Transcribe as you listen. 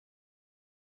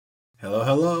Hello,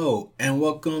 hello, and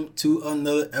welcome to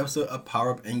another episode of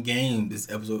Power Up and Game. This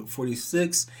is episode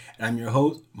 46, and I'm your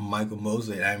host, Michael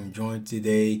Mosley. I'm joined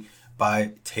today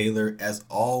by Taylor, as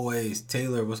always.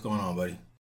 Taylor, what's going on, buddy?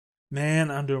 Man,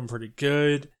 I'm doing pretty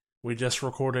good. We just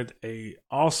recorded a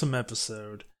awesome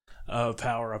episode of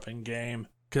Power Up and Game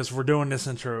because we're doing this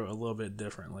intro a little bit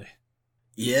differently.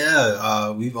 Yeah,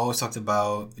 we've always talked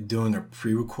about doing a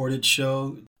pre-recorded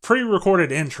show.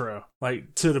 Pre-recorded intro,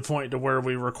 like to the point to where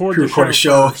we record the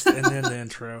show first and then the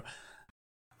intro.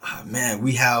 Man,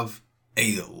 we have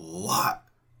a lot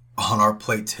on our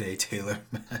plate today, Taylor.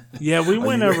 Yeah, we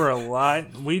went over a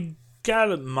lot. We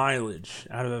got a mileage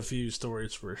out of a few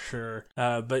stories for sure.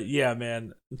 But yeah,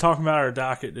 man, talking about our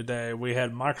docket today, we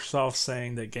had Microsoft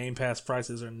saying that Game Pass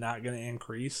prices are not going to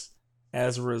increase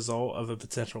as a result of a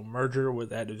potential merger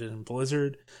with Activision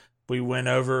Blizzard. We went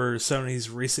over Sony's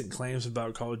recent claims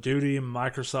about Call of Duty,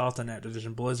 Microsoft, and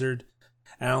Activision Blizzard.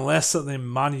 And unless something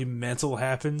monumental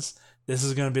happens, this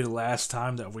is going to be the last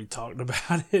time that we talked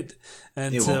about it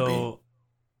until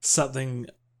something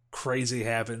crazy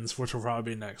happens, which will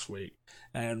probably be next week.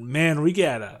 And man, we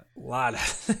got a lot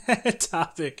of that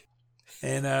topic.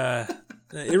 And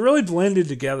it really blended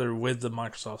together with the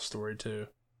Microsoft story too.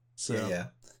 So yeah.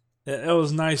 It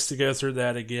was nice to go through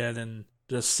that again and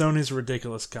just Sony's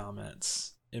ridiculous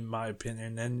comments, in my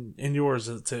opinion, and in yours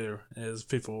too, as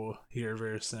people will hear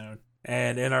very soon.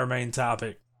 And in our main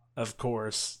topic, of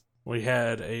course, we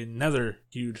had another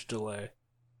huge delay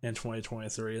in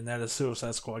 2023, and that is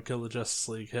Suicide Squad Kill the Justice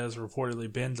League has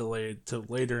reportedly been delayed to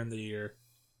later in the year.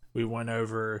 We went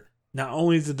over not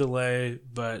only the delay,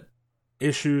 but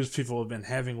issues people have been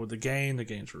having with the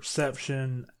game's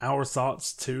reception, our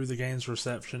thoughts to the game's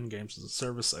reception, games as a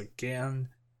service again,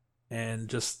 and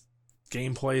just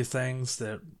gameplay things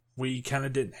that we kind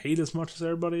of didn't hate as much as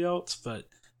everybody else, but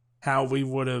how we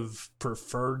would have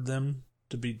preferred them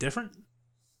to be different,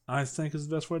 I think is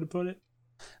the best way to put it.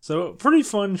 So, a pretty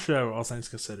fun show, all things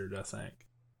considered, I think.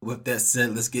 With that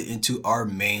said, let's get into our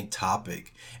main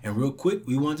topic. And real quick,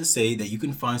 we want to say that you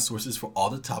can find sources for all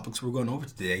the topics we're going over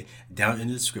today down in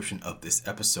the description of this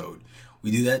episode. We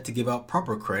do that to give out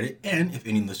proper credit and if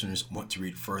any listeners want to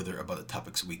read further about the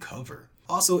topics we cover.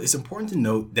 Also, it's important to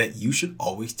note that you should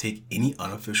always take any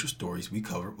unofficial stories we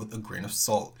cover with a grain of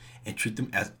salt and treat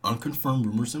them as unconfirmed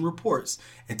rumors and reports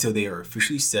until they are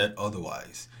officially said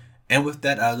otherwise. And with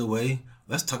that out of the way,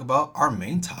 let's talk about our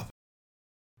main topic.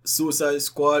 Suicide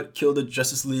Squad Kill the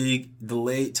Justice League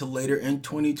delayed to later in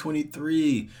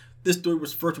 2023. This story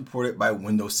was first reported by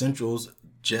Windows Central's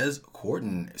Jez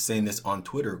Corden, saying this on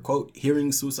Twitter, quote,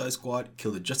 hearing Suicide Squad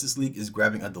Kill the Justice League is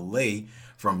grabbing a delay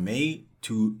from May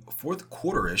to fourth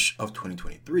quarter-ish of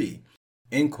 2023,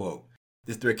 end quote.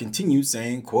 This thread continues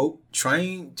saying, quote,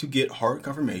 trying to get hard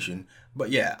confirmation, but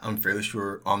yeah, I'm fairly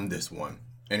sure on this one,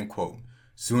 end quote.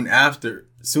 Soon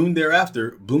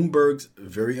thereafter, Bloomberg's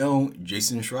very own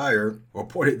Jason Schreier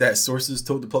reported that sources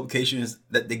told the publications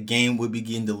that the game would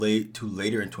begin delayed to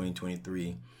later in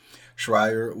 2023.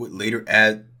 Schreier would later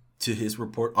add to his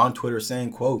report on Twitter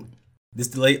saying, quote, this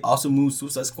delay also moves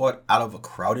Suicide Squad out of a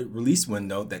crowded release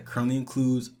window that currently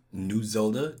includes new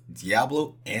Zelda,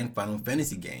 Diablo, and Final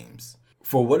Fantasy games.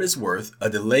 For what it's worth, a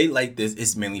delay like this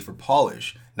is mainly for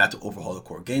polish, not to overhaul the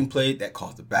core gameplay that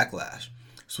caused the backlash.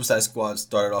 Suicide Squad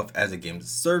started off as a game as a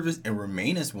service and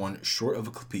remain as one short of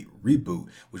a complete reboot,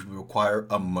 which would require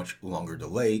a much longer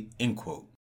delay, end quote.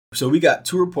 So we got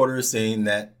two reporters saying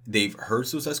that they've heard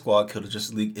Suicide Squad Kill the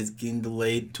Justice League is getting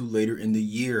delayed to later in the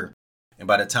year. And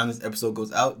by the time this episode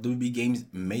goes out, WB Games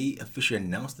may officially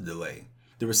announce the delay.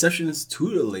 The receptions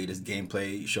to the latest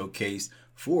gameplay showcase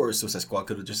for Suicide Squad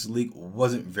Kill the Justice League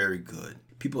wasn't very good.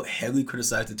 People heavily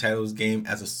criticized the title's game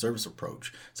as a service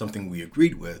approach, something we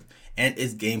agreed with, and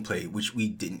its gameplay, which we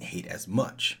didn't hate as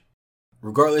much.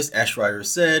 Regardless, as Schreier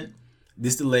said,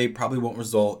 this delay probably won't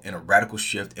result in a radical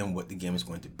shift in what the game is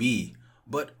going to be,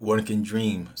 but one can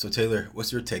dream. So Taylor,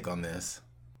 what's your take on this?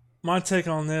 My take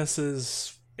on this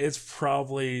is it's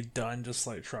probably done just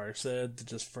like Schreier said, to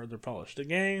just further polish the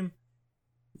game.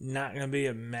 Not going to be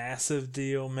a massive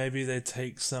deal. Maybe they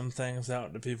take some things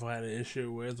out that people had an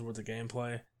issue with the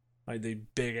gameplay. Like the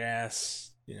big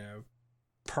ass,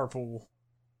 purple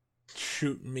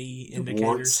shoot me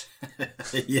indicators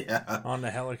yeah, on the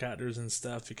helicopters and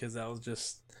stuff, because that was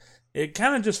just, it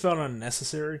kind of just felt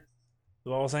unnecessary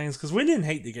of all things, because we didn't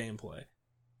hate the gameplay.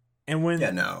 And when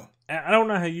I don't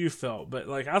know how you felt, but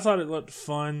like I thought it looked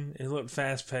fun, it looked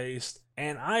fast paced,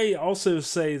 and I also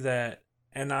say that,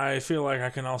 and I feel like I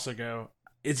can also go,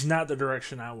 it's not the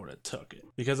direction I would have took it,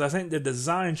 because I think the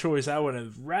design choice I would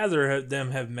have rather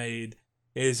them have made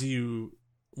is you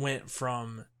went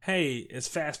from, hey, it's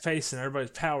fast paced and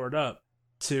everybody's powered up,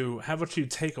 to how about you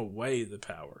take away the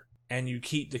power and you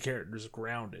keep the characters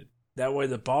grounded. That way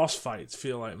the boss fights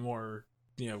feel like more,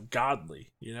 godly.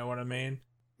 You know what I mean?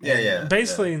 Yeah, And yeah,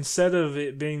 basically, instead of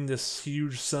it being this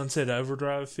huge Sunset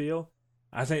Overdrive feel,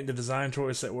 I think the design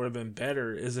choice that would have been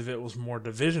better is if it was more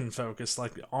Division focused,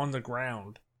 like on the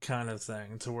ground kind of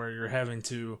thing, to where you're having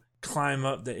to climb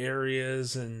up the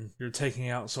areas and you're taking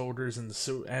out soldiers and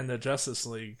the Justice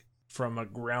League from a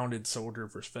grounded soldier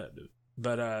perspective.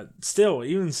 But still,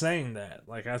 even saying that,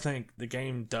 like, I think the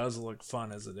game does look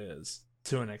fun as it is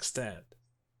to an extent.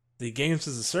 The games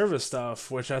as a service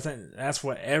stuff, which I think that's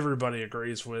what everybody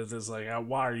agrees with, is like,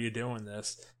 why are you doing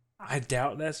this? I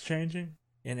doubt that's changing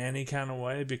in any kind of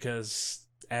way because,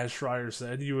 as Schreier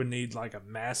said, you would need like a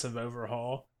massive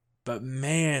overhaul. But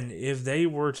man, if they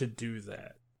were to do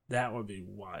that, that would be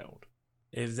wild.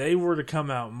 If they were to come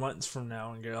out months from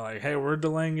now and go like, hey, we're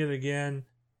delaying it again.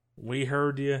 We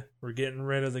heard you. We're getting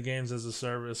rid of the games as a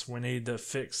service. We need to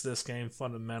fix this game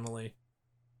fundamentally.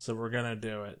 So we're going to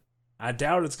do it. I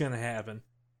doubt it's going to happen.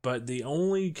 But the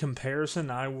only comparison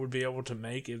I would be able to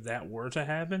make if that were to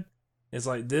happen is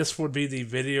like this would be the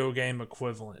video game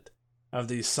equivalent of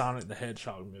the Sonic the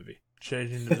Hedgehog movie.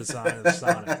 Changing the design of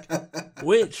Sonic.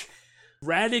 Which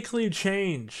radically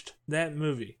changed that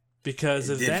movie. Because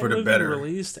if that movie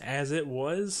released as it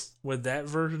was with that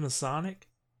version of Sonic,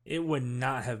 it would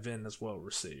not have been as well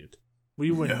received.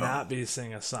 We would not be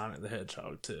seeing a Sonic the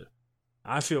Hedgehog 2.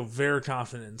 I feel very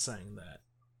confident in saying that.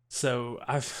 So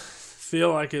I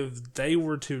feel like if they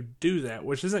were to do that,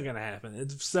 which isn't going to happen,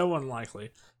 it's so unlikely,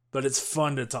 but it's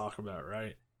fun to talk about,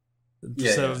 right?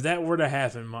 Yeah, so if that were to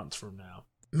happen months from now,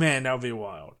 man, that would be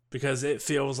wild. Because it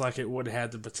feels like it would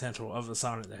have the potential of a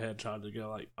Sonic the Hedgehog to go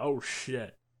like, oh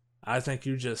shit, I think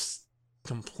you just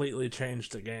completely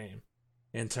changed the game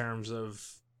in terms of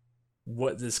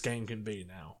what this game can be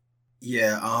now.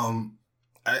 Yeah,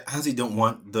 I honestly don't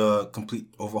want the complete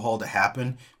overhaul to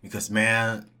happen because,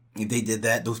 man, if they did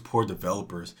that, those poor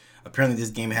developers. Apparently,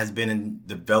 this game has been in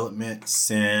development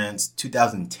since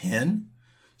 2010,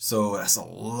 so that's a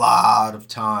lot of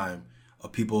time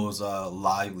of people's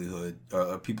livelihood,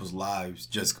 people's lives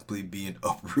just completely being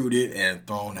uprooted and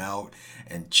thrown out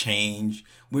and changed.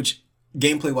 Which,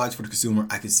 gameplay-wise, for the consumer,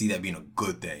 I could see that being a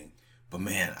good thing. But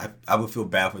man, I would feel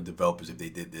bad for the developers if they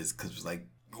did this because it's like,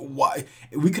 why?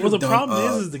 We could. Well, the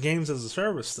problem is the games as a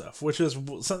service stuff, which is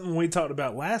something we talked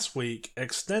about last week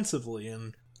extensively.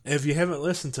 And if you haven't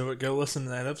listened to it, go listen to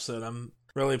that episode. I'm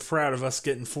really proud of us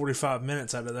getting 45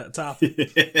 minutes out of that topic.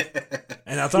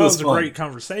 And I thought it was a great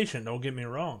conversation. Don't get me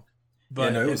wrong,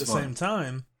 but at the same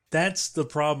time, that's the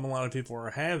problem a lot of people are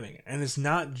having, and it's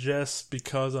not just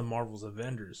because of Marvel's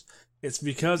Avengers. It's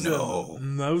because of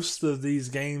most of these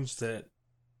games that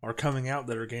are coming out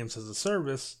that are games as a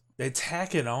service. They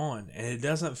tack it on, and it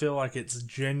doesn't feel like it's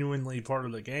genuinely part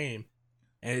of the game,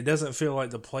 and it doesn't feel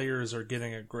like the players are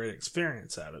getting a great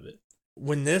experience out of it.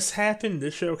 When this happened,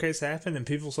 this showcase happened, and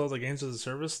people saw the games as a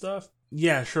service stuff,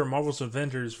 yeah, sure, Marvel's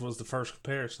Avengers was the first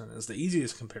comparison. It's the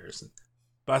easiest comparison.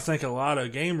 But I think a lot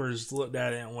of gamers looked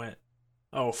at it and went,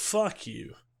 oh, fuck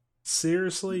you.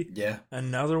 Seriously? Yeah.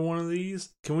 Another one of these?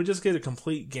 Can we just get a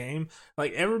complete game?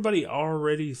 Like, everybody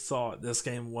already thought this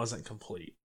game wasn't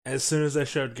complete as soon as they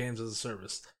showed games as a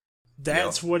service.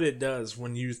 That's what it does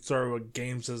when you throw a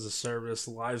games as a service,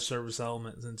 live service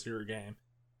elements into your game.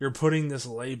 You're putting this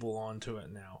label onto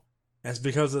it now. And it's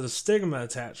because of the stigma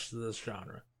attached to this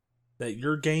genre. That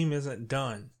your game isn't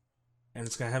done. And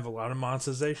it's going to have a lot of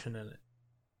monetization in it.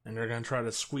 And they're going to try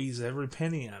to squeeze every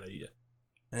penny out of you.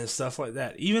 And stuff like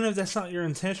that. Even if that's not your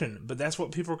intention. But that's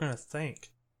what people are going to think.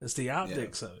 It's the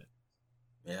optics of it.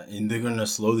 Yeah, and they're going to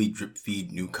slowly drip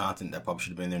feed new content that probably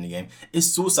should have been there in the game. It's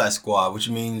Suicide Squad, which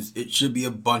means it should be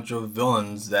a bunch of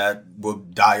villains that will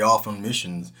die off on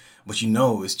missions. But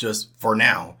it's just, for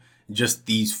now, just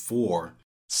these 4.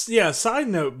 Yeah, side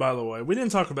note, by the way, we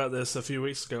didn't talk about this a few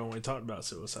weeks ago when we talked about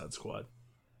Suicide Squad.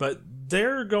 But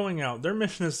they're going out, their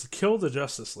mission is to kill the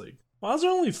Justice League. Why is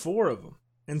there only 4 of them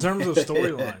in terms of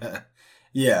storyline?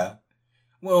 Yeah.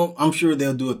 Well, I'm sure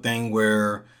they'll do a thing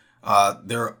where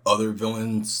there are other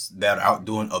villains that are out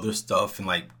doing other stuff and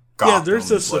like Gotham. Yeah, there's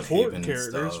the support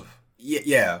characters.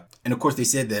 Yeah. And of course they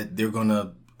said that they're going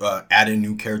to add in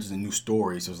new characters and new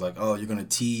stories. So it's like, oh, you're going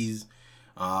to tease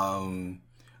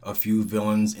a few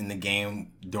villains in the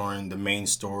game during the main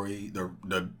story,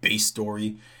 the base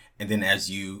story. And then as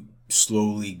you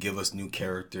slowly give us new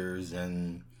characters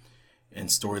and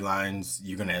storylines,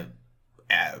 you're going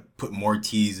to put more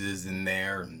teases in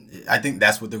there. I think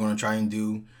that's what they're going to try and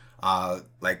do.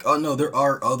 Like, oh no, there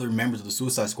are other members of the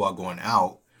Suicide Squad going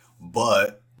out,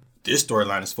 but this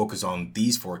storyline is focused on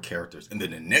these 4 characters, and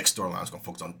then the next storyline is going to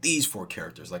focus on these 4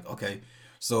 characters. Like, okay,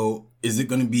 so is it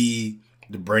going to be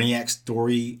the Brainiac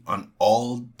story on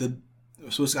all the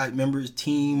Suicide members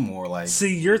team, or like?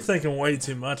 See, you're thinking way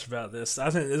too much about this. I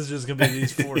think this is just going to be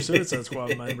these 4 Suicide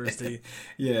Squad members the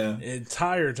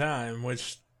entire time,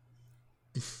 which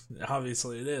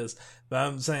obviously it is. But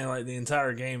I'm saying like the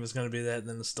entire game is going to be that, and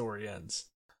then the story ends.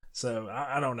 So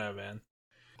I don't know, man.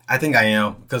 I think I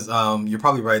am, because you're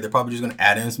probably right. They're probably just going to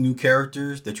add in some new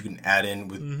characters that you can add in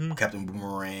with Captain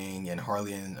Boomerang and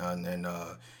Harley and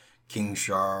King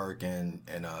Shark and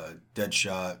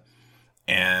Deadshot.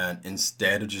 And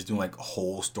instead of just doing like a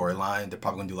whole storyline, they're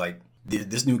probably going to do like,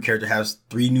 this new character has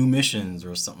 3 new missions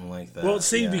or something like that. Well,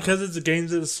 see, because it's a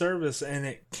games as a service and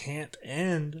it can't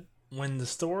end when the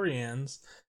story ends,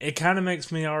 it kind of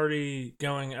makes me already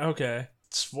going, okay,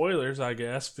 spoilers, I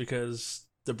guess, because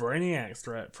the Brainiac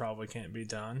threat probably can't be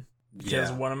done.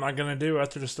 Because what am I going to do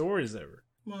after the story's over?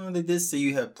 Well, they did say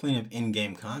you have plenty of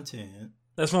in-game content.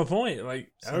 That's my point. Like,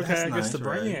 So okay, I that's guess the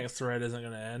nice, Brainiac right? threat isn't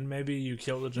going to end. Maybe you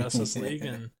kill the Justice League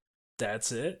and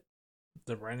that's it.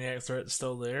 The Brainiac threat's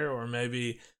still there. Or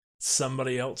maybe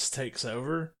somebody else takes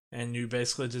over and you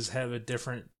basically just have a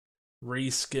different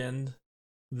reskinned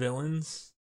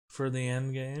villains for the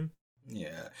end game.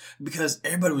 Yeah, because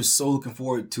everybody was so looking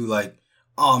forward to like,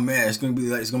 oh man, it's gonna be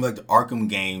like the Arkham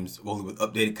games, well, with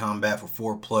updated combat for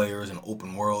 4 players and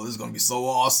open world. This is gonna be so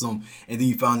awesome. And then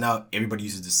you found out everybody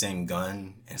uses the same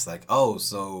gun. And it's like, oh,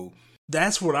 so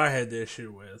that's what I had the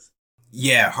issue with.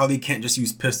 Yeah, Harley can't just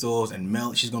use pistols and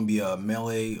melee. She's gonna be a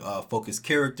melee focused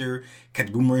character.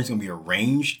 Captain Boomerang's gonna be a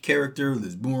ranged character.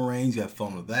 There's boomerangs. You have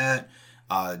fun with that.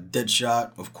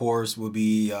 Deadshot, of course, will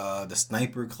be the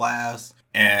sniper class,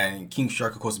 and King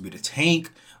Shark, of course, will be the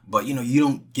tank. But you know, you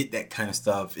don't get that kind of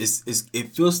stuff.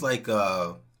 It feels like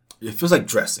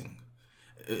dressing.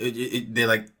 They're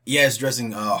like, yeah, it's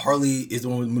dressing. Harley is the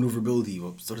one with maneuverability.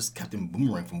 Well, so does Captain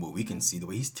Boomerang, from what we can see, the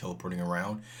way he's teleporting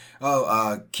around.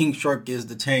 Oh, King Shark is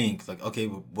the tank. Like, okay,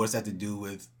 but what does that have to do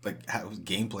with like how,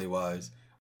 gameplay wise?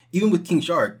 Even with King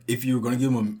Shark, if you were going to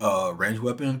give him a ranged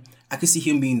weapon, I could see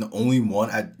him being the only one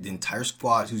at the entire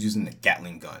squad who's using the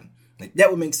Gatling gun. Like, that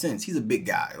would make sense. He's a big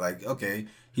guy. Like, okay,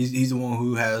 he's the one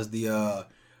who has the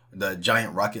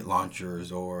giant rocket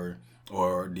launchers or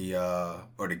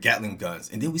the Gatling guns.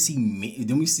 And then we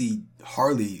see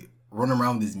Harley run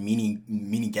around with this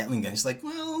mini Gatling gun. It's like,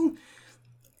 well,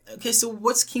 okay, so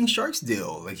what's King Shark's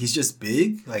deal? Like, he's just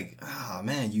big? Like,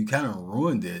 man, you kind of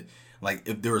ruined it. Like,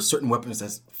 if there were certain weapons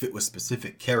that fit with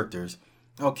specific characters,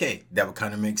 okay, that would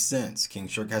kind of make sense. King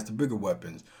Shark has the bigger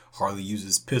weapons. Harley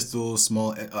uses pistols,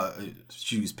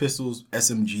 she uses pistols,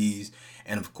 SMGs,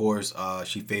 and of course,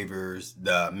 she favors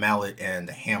the mallet and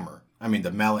the hammer. I mean, the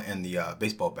mallet and the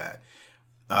baseball bat.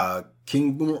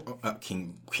 King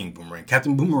Boomerang,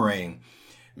 Captain Boomerang.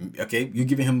 Okay, you're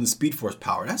giving him the Speed Force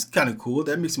power. That's kind of cool.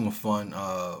 That makes him a fun,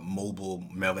 mobile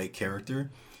melee character.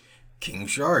 King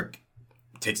Shark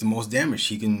takes the most damage.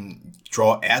 He can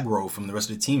draw aggro from the rest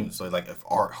of the team. So, like, if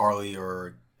Harley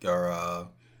or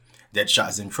Deadshot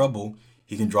is in trouble,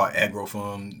 he can draw aggro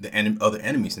from the other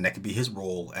enemies, and that could be his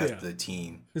role as the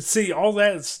team. See, all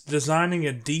that's designing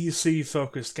a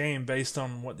DC-focused game based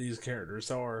on what these characters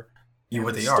are. Yeah,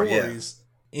 what they are,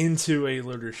 into a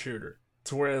looter shooter.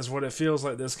 To whereas what it feels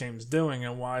like this game's doing,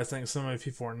 and why I think so many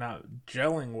people are not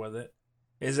gelling with it,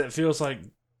 is it feels like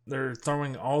they're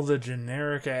throwing all the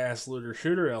generic-ass looter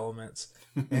shooter elements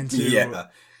into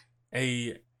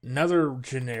another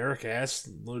generic-ass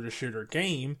looter shooter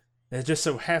game that just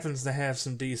so happens to have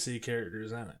some DC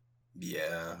characters in it.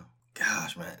 Yeah.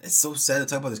 Gosh, man, it's so sad to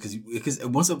talk about this because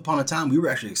once upon a time we were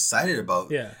actually excited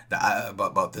about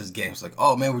about this game. It's like,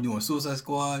 oh man, we're doing Suicide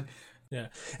Squad. Yeah,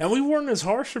 and we weren't as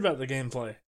harsh about the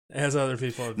gameplay as other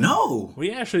people have been. No,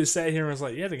 we actually sat here and was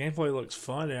like, yeah, the gameplay looks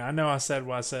fun. And I know I said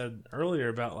what I said earlier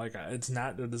about like it's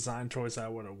not the design choice I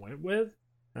would have went with,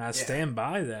 and I stand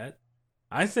by that.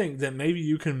 I think that maybe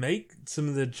you can make some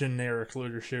of the generic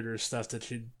looter shooter stuff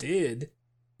that you did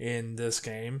in this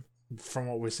game, from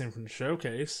what we've seen from the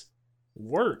showcase,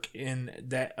 work in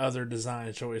that other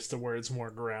design choice to where it's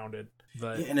more grounded.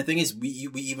 But and the thing is, we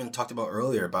even talked about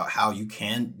earlier about how you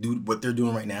can do what they're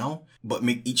doing right now, but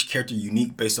make each character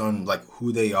unique based on like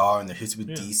who they are and their history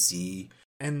with DC.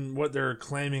 And what they're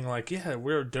claiming, like, yeah,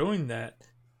 we're doing that.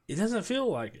 It doesn't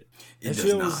feel like it. It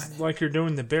feels like you're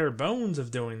doing the bare bones of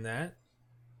doing that.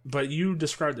 But you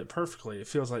described it perfectly. It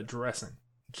feels like dressing.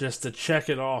 Just to check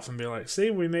it off and be like,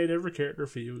 see, we made every character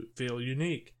feel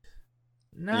unique.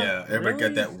 Everybody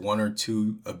got that one or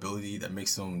two ability that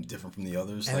makes them different from the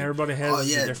others. And like, everybody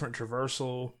has a different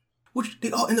traversal. which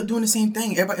they all end up doing the same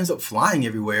thing. Everybody ends up flying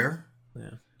everywhere.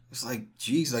 Yeah. It's like,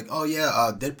 geez, like, oh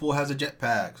yeah, Deadpool has a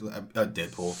jetpack.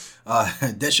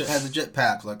 Deadshot has a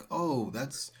jetpack. Like, oh,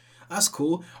 that's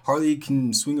cool. Harley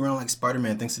can swing around like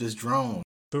Spider-Man thanks to this drone.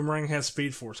 Boomerang has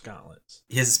Speed Force gauntlets.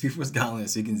 He has a Speed Force gauntlet,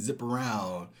 so he can zip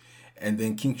around. And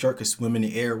then King Shark can swim in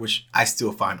the air, which I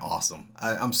still find awesome.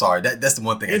 I'm sorry, that's the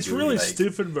one thing it's I do really like.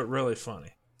 stupid, but really funny.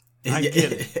 I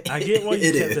get it. I get why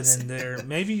you kept it in there.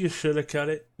 Maybe you should have cut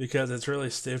it because it's really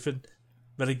stupid.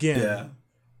 But again,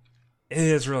 it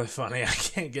is really funny. I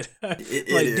can't get damn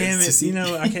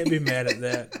it. I can't be mad at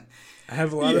that. I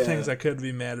have a lot of things I could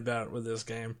be mad about with this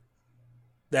game.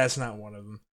 That's not one of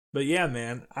them. But yeah,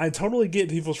 man, I totally get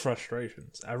people's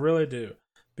frustrations. I really do.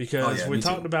 Because we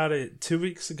talked about it 2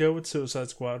 weeks ago with Suicide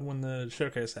Squad when the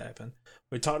showcase happened.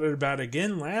 We talked about it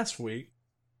again last week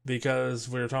because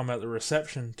we were talking about the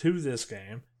reception to this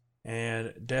game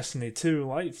and Destiny 2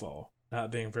 Lightfall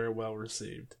not being very well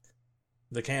received.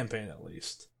 The campaign, at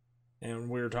least. And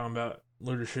we were talking about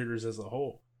looter shooters as a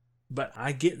whole. But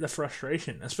I get the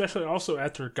frustration, especially also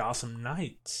after Gotham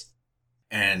Knights.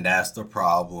 And that's the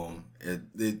problem.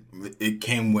 It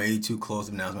came way too close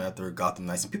to announcement after Gotham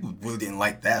Knights, and people really didn't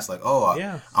like that. It's like,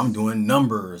 I'm doing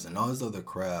numbers and all this other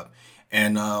crap.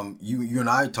 And you and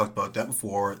I talked about that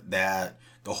before, that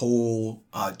the whole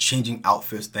changing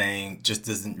outfits thing just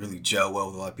doesn't really gel well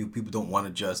with a lot of people. People don't want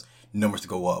to just numbers to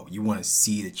go up. You want to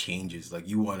see the changes. Like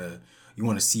you want to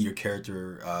see your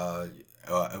character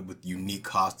with unique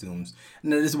costumes.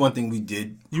 And this is one thing we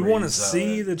did. You want to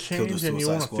see the change, and you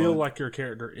want to feel like your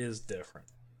character is different.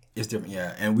 It's different,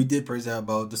 yeah. And we did praise that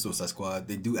about the Suicide Squad.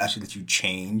 They do actually let you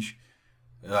change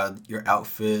your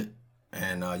outfit,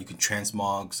 and you can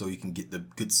transmog, so you can get the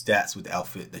good stats with the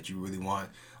outfit that you really want,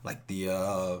 like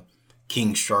the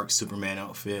King Shark Superman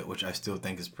outfit, which I still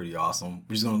think is pretty awesome.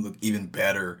 Which is going to look even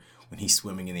better when he's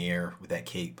swimming in the air with that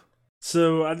cape.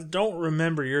 So I don't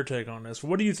remember your take on this.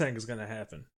 What do you think is going to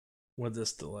happen with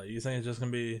this delay? You think it's just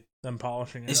going to be them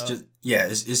polishing it up?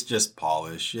 It's just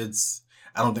polish.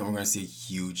 I don't think we're going to see a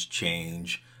huge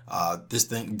change. This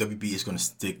thing, WB is going to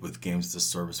stick with games as a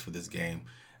service for this game.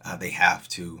 They have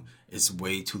to. It's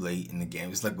way too late in the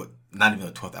game. It's like not even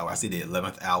the 12th hour. I say the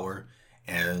 11th hour,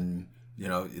 and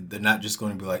they're not just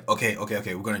going to be like, okay,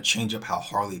 we're going to change up how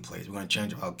Harley plays. We're going to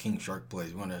change up how King Shark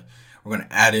plays. We're going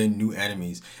to add in new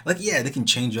enemies. Like, yeah, they can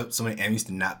change up some of the enemies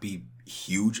to not be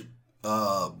huge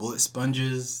bullet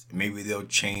sponges. Maybe they'll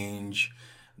change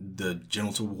the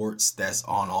genital warts that's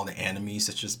on all the enemies,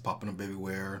 such as popping up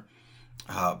everywhere.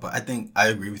 But I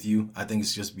agree with you. I think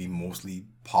it's just be mostly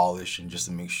polish and just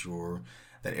to make sure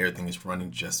that everything is running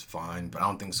just fine. But I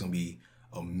don't think it's going to be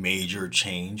a major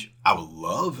change. I would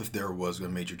love if there was a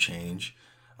major change.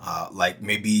 Like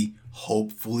maybe,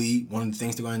 hopefully, one of the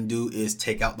things they're going to do is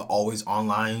take out the always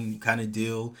online kind of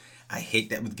deal. I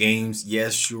hate that with games.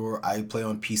 Yes, sure, I play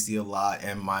on PC a lot,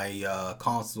 and my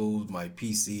consoles, my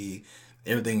PC,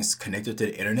 everything's connected to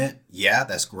the internet. Yeah,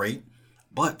 that's great,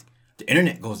 but the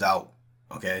internet goes out.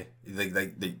 Okay,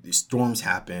 the storms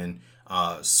happen.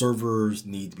 Servers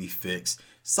need to be fixed.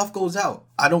 Stuff goes out.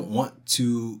 I don't want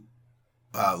to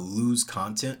lose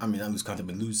content. I mean, not lose content,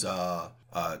 but lose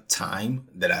time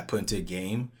that I put into a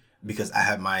game because I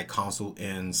have my console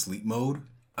in sleep mode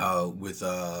with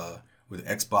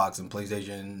Xbox and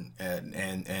PlayStation,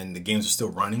 and the games are still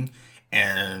running,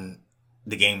 and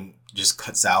the game just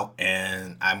cuts out,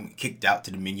 and I'm kicked out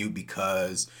to the menu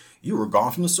because you were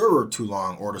gone from the server too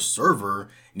long, or the server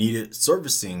needed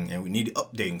servicing and we needed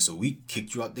updating, so we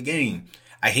kicked you out the game.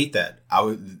 I hate that.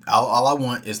 All I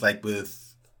want is like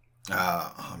with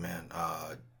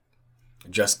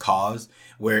Just Cause,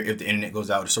 where if the internet goes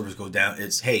out, the servers go down,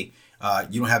 it's, hey,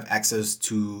 you don't have access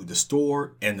to the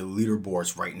store and the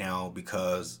leaderboards right now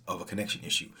because of a connection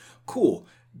issue. Cool.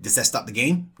 Does that stop the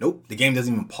game? Nope. The game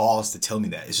doesn't even pause to tell me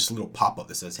that. It's just a little pop-up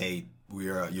that says, hey,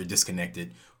 you're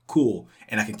disconnected. Cool.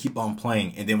 And I can keep on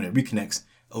playing. And then when it reconnects,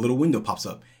 a little window pops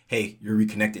up. Hey, you're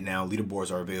reconnected now.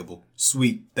 Leaderboards are available.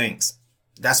 Sweet. Thanks.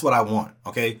 That's what I want.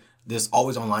 Okay. This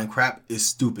always online crap is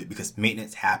stupid because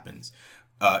maintenance happens.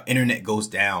 Internet goes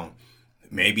down.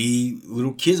 Maybe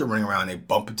little kids are running around. They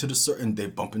bump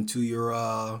into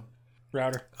your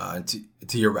router.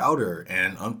 To your router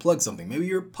and unplug something. Maybe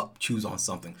your pup chews on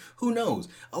something. Who knows?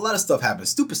 A lot of stuff happens.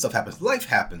 Stupid stuff happens. Life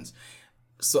happens.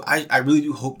 So I really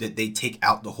do hope that they take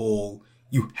out the whole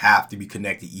you have to be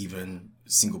connected even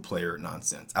single player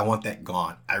nonsense. I want that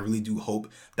gone. I really do hope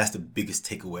that's the biggest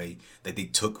takeaway that they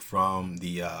took from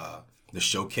the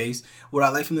showcase. Would I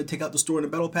like them to take out the store and the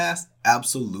battle pass?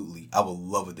 Absolutely. I would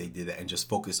love if they did that and just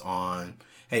focus on,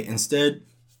 hey, instead,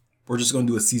 we're just going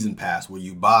to do a season pass where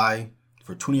you buy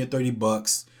for $20 or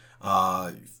 $30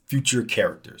 uh, future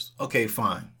characters. Okay,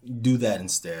 fine, do that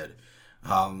instead.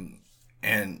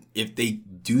 And if they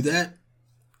do that,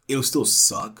 it'll still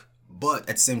suck, but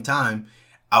at the same time,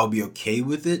 I'll be okay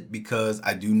with it because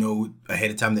I do know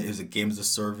ahead of time that it's a game as a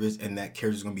service and that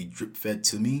character is going to be drip fed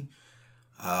to me.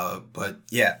 But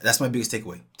yeah, that's my biggest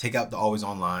takeaway. Take out the always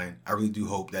online. I really do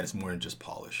hope that it's more than just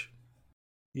polish.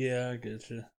 Yeah, I get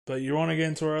you. But you want to get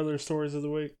into our other stories of the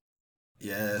week?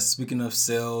 Yeah, speaking of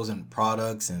sales and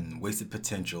products and wasted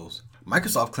potentials,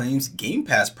 Microsoft claims Game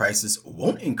Pass prices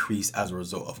won't increase as a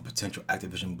result of a potential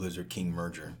Activision Blizzard King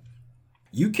merger.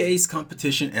 UK's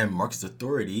Competition and Markets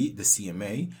Authority, the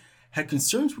CMA, had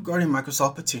concerns regarding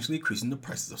Microsoft potentially increasing the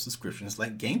prices of subscriptions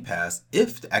like Game Pass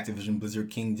if the Activision Blizzard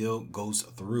King deal goes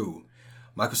through.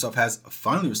 Microsoft has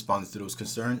finally responded to those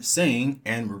concerns, saying,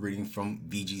 and we're reading from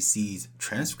VGC's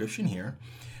transcription here,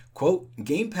 quote,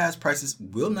 Game Pass prices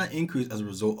will not increase as a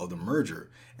result of the merger,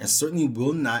 and certainly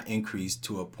will not increase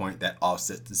to a point that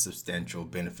offsets the substantial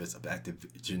benefits of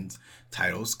Activision's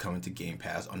titles coming to Game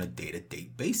Pass on a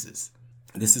day-to-day basis.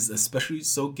 This is especially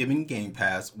so given Game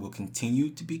Pass will continue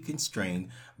to be constrained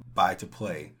by to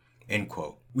play, end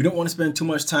quote. We don't want to spend too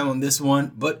much time on this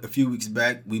one, but a few weeks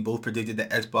back, we both predicted that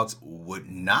Xbox would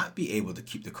not be able to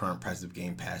keep the current price of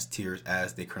Game Pass tiers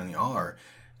as they currently are.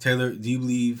 Taylor, do you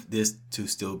believe this to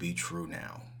still be true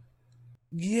now?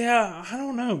 Yeah, I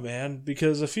don't know, man.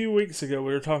 Because a few weeks ago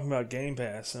we were talking about Game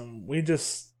Pass, and we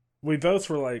both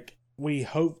were like, we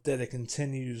hope that it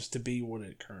continues to be what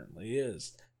it currently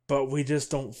is, but we just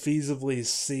don't feasibly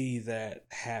see that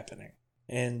happening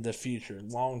in the future,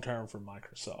 long term for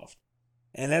Microsoft.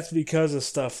 And that's because of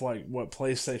stuff like what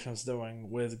PlayStation's doing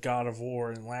with God of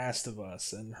War and Last of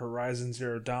Us and Horizon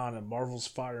Zero Dawn and Marvel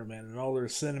Spider-Man and all their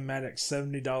cinematic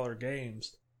 $70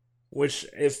 games, which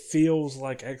it feels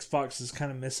like Xbox is kind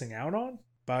of missing out on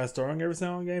by throwing everything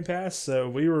on Game Pass. So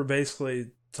we were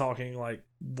basically talking like,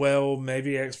 well,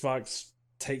 maybe Xbox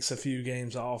takes a few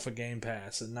games off of Game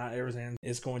Pass and not everything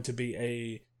is going to be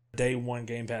a day one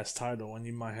Game Pass title and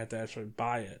you might have to actually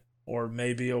buy it. Or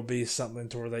maybe it'll be something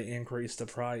to where they increase the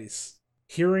price.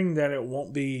 Hearing that it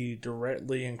won't be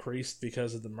directly increased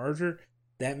because of the merger,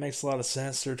 that makes a lot of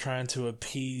sense. They're trying to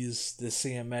appease the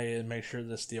CMA and make sure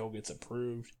this deal gets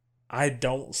approved. I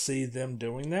don't see them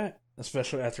doing that,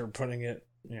 especially after putting it,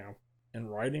 in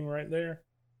writing right there,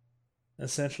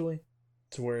 essentially.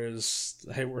 To whereas,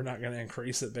 hey, we're not going to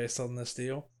increase it based on this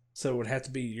deal. So it would have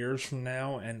to be years from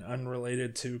now and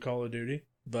unrelated to Call of Duty.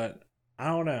 But I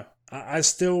don't know. I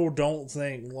still don't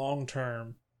think long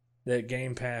term that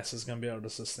Game Pass is going to be able to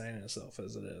sustain itself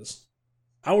as it is.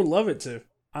 I would love it to.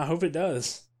 I hope it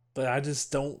does. But I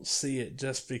just don't see it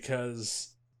just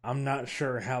because I'm not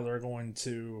sure how they're going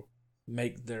to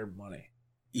make their money.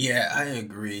 Yeah, I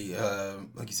agree.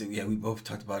 Like you said, yeah, we both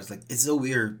talked about it. It's like, it's so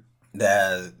weird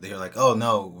that they're like, oh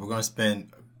no, we're going to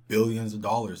spend billions of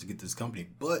dollars to get this company,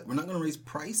 but we're not going to raise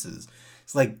prices.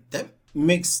 It's like, that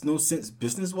makes no sense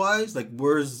business wise. Like,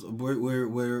 where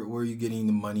are you getting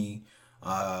the money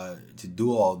to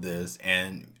do all this?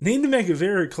 And need to make it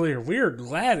very clear, we are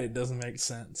glad it doesn't make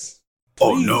sense.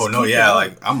 Please, no, yeah,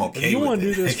 like, I'm okay. If you want to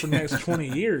it. do this for the next 20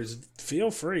 years,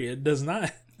 feel free. It does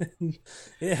not.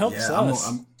 It helps us.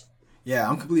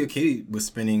 I'm completely okay with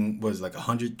spending like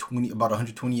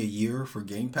 120 a year for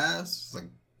Game Pass. It's like,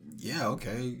 yeah,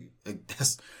 okay. Like,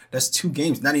 that's two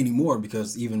games, not anymore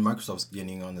because even Microsoft's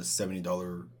getting on the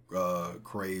 $70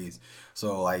 craze.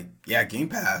 So like, yeah, Game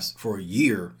Pass for a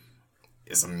year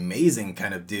is an amazing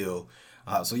kind of deal.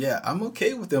 So yeah, I'm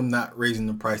okay with them not raising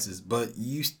the prices, but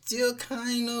you still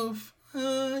kind of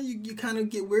you kind of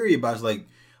get wary about it. It's like,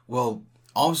 well,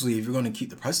 obviously, if you're going to keep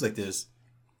the prices like this,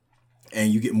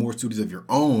 and you get more studios of your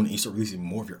own, and you start releasing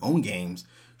more of your own games,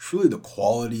 surely the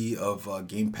quality of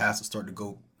Game Pass will start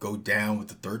to go down with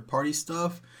the third party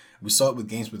stuff. We saw it with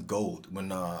Games with Gold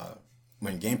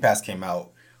when Game Pass came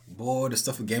out. Boy, the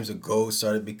stuff with Games with Gold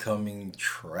started becoming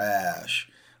trash.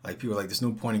 Like, people were like, there's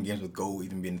no point in Games with Gold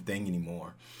even being a thing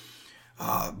anymore.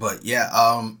 But yeah,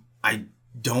 I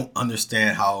don't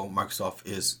understand how Microsoft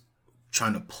is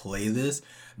trying to play this,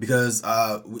 because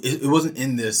it wasn't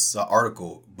in this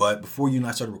article, but before you and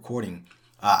I started recording,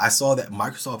 I saw that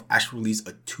Microsoft actually released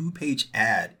a 2-page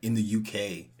ad in the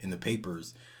UK in the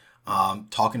papers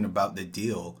talking about the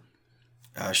deal,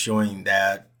 showing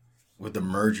that with the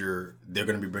merger, they're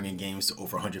going to be bringing games to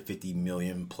over 150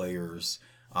 million players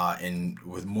and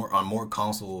with more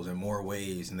consoles and more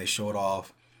ways. And they showed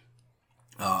off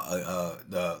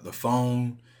the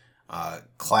phone,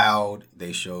 cloud.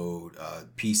 They showed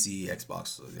PC,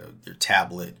 Xbox, their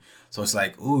tablet. So it's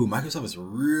like, ooh, Microsoft is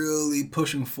really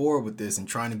pushing forward with this and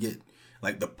trying to get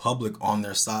like the public on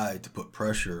their side to put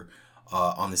pressure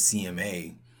on the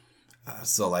CMA.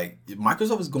 So like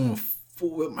Microsoft is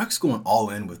Microsoft's going all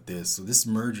in with this. So this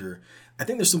merger, I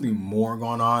think there's something more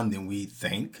going on than we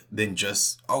think than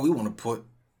just, oh, we want to put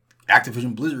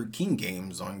Activision Blizzard King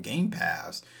games on Game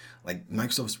Pass. Like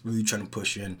Microsoft's really trying to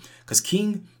push in because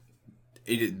King,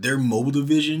 their mobile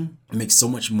division makes so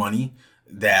much money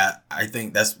that I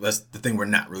think that's the thing we're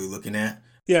not really looking at.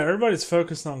 Yeah, everybody's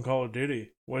focused on Call of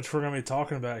Duty, which we're going to be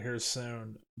talking about here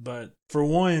soon. But for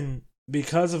one,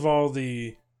 because of all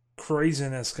the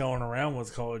craziness going around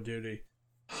with Call of Duty,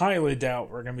 highly doubt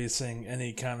we're going to be seeing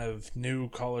any kind of new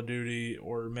Call of Duty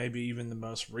or maybe even the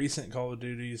most recent Call of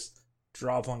Duties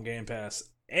drop on Game Pass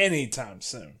anytime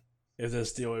soon, if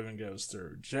this deal even goes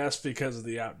through, just because of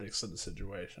the optics of the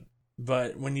situation.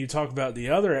 But when you talk about the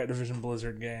other Activision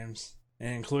Blizzard games,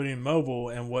 and including mobile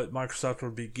and what Microsoft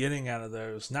would be getting out of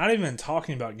those, not even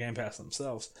talking about Game Pass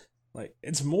themselves, like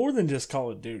it's more than just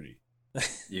Call of Duty.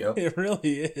 Yep. It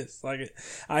really is. Like,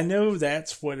 I know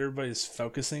that's what everybody's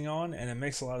focusing on, and it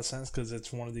makes a lot of sense because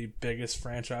it's one of the biggest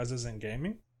franchises in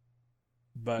gaming.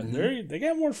 But they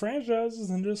got more franchises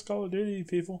than just Call of Duty,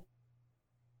 people.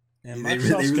 And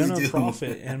Microsoft's going to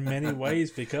profit in many ways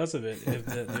because of it if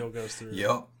the deal goes through.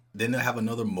 Yep. Then they'll have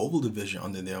another mobile division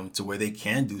under them to where they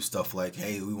can do stuff like,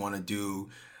 hey, we want to do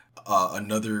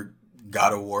another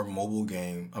God of War mobile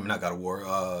game. I mean, not God of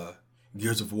War,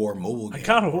 Gears of War mobile game. A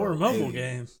God of War mobile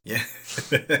game. Yeah.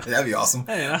 That'd be awesome.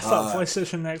 Hey, I thought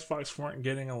PlayStation and Xbox weren't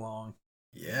getting along.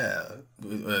 Yeah.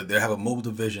 They'll have a mobile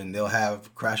division. They'll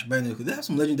have Crash Bandicoot. They'll have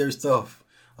some legendary stuff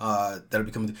that'll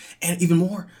be coming. And even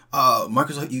more,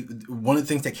 Microsoft, one of the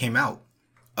things that came out,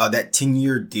 that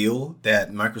 10-year deal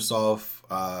that Microsoft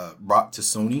brought to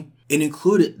Sony, it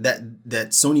included that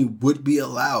Sony would be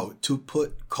allowed to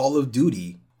put Call of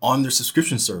Duty on their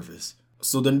subscription service.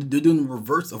 So then they're doing the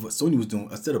reverse of what Sony was doing.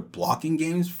 Instead of blocking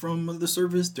games from the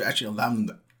service, they're actually allowing them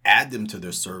to add them to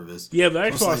their service. Yeah,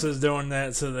 but Xbox is doing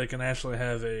that so they can actually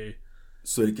have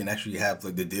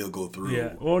like the deal go through.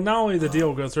 Yeah, well, not only the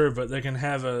deal go through, but they can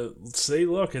have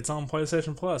look, it's on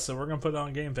PlayStation Plus, so we're going to put it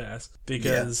on Game Pass.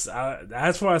 Because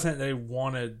that's what I think they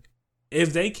wanted.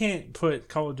 If they can't put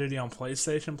Call of Duty on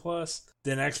PlayStation Plus,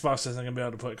 then Xbox isn't going to be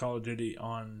able to put Call of Duty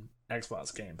on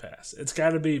Xbox Game Pass. It's got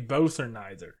to be both or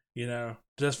neither,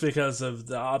 just because of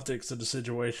the optics of the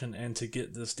situation and to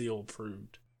get this deal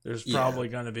approved. There's probably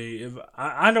going to be...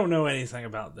 I don't know anything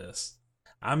about this.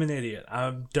 I'm an idiot.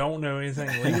 I don't know anything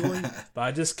legally, but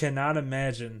I just cannot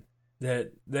imagine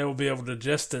that they will be able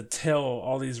to tell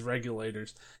all these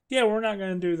regulators, yeah, we're not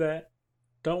going to do that.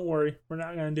 Don't worry, we're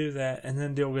not going to do that. And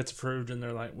then deal gets approved and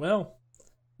they're like, well,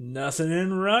 nothing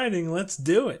in writing, let's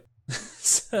do it.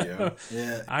 So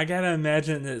I got to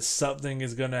imagine that something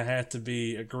is going to have to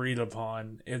be agreed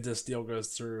upon if this deal goes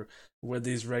through with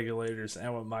these regulators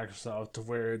and with Microsoft, to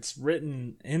where it's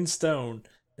written in stone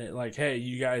that, like, hey,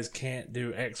 you guys can't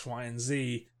do X, Y, and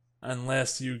Z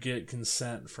unless you get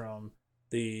consent from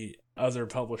the other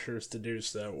publishers to do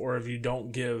so, or if you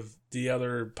don't give the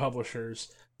other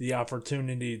publishers the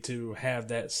opportunity to have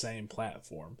that same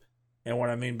platform. And what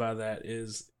I mean by that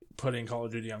is putting Call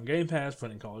of Duty on Game Pass,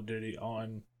 putting Call of Duty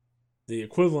on the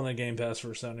equivalent of Game Pass for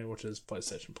Sony, which is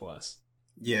PlayStation Plus.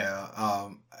 Yeah,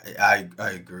 I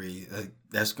agree.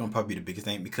 That's going to probably be the biggest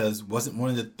thing, because wasn't one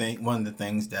of the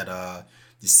things that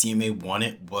the CMA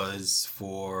wanted was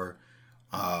for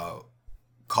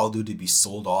Call of Duty to be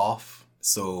sold off.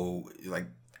 So, like,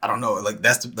 I don't know. Like,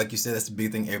 like you said, that's the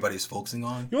big thing everybody's focusing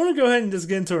on. You want to go ahead and just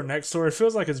get into our next story? It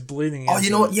feels like it's bleeding into. Oh,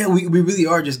 you know what? Yeah, we really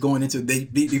are just going into. They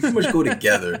pretty much go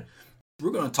together.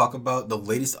 We're going to talk about the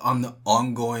latest on the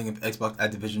ongoing Xbox,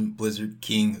 Activision, Blizzard,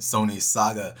 King, Sony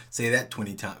saga. Say that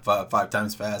 5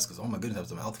 times fast, because, oh my goodness, that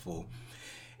was a mouthful.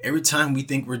 Every time we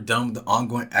think we're done with the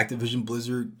ongoing Activision,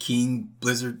 Blizzard, King,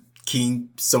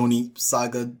 Sony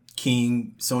saga,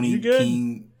 King, Sony,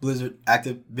 King, Blizzard,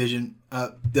 Activision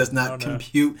does not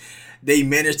compute. They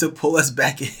managed to pull us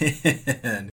back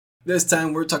in. This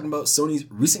time we're talking about Sony's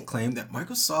recent claim that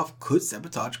Microsoft could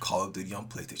sabotage Call of Duty on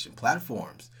PlayStation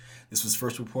platforms. This was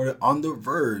first reported on The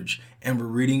Verge, and we're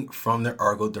reading from their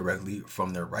article directly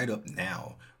from their write-up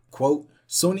now. Quote,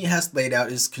 Sony has laid out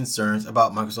its concerns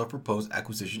about Microsoft's proposed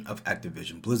acquisition of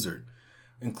Activision Blizzard,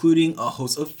 including a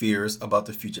host of fears about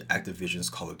the future Activision's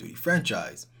Call of Duty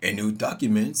franchise. In new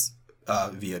documents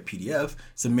via PDF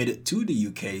submitted to the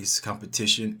UK's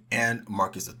Competition and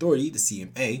Markets Authority, the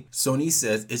CMA, Sony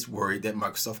says it's worried that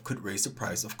Microsoft could raise the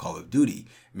price of Call of Duty,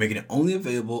 making it only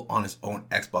available on its own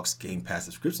Xbox Game Pass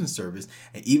subscription service,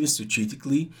 and even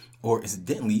strategically or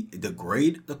incidentally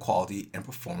degrade the quality and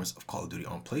performance of Call of Duty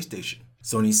on PlayStation.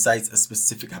 Sony cites a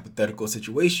specific hypothetical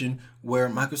situation where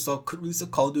Microsoft could release a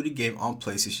Call of Duty game on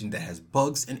PlayStation that has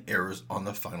bugs and errors on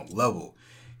the final level.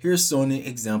 Here's Sony's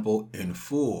example in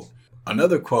full.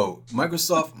 Another quote,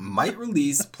 Microsoft might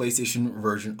release PlayStation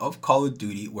version of Call of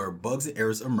Duty where bugs and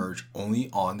errors emerge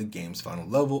only on the game's final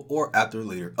level or after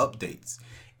later updates.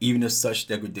 Even if such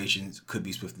degradations could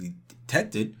be swiftly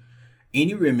detected,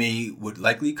 any remedy would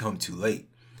likely come too late,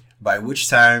 by which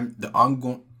time the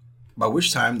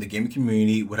gaming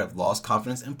community would have lost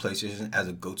confidence in PlayStation as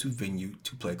a go-to venue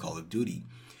to play Call of Duty.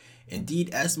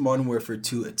 Indeed, as Modern Warfare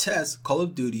 2 attests, Call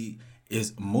of Duty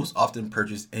is most often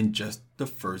purchased in just the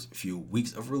first few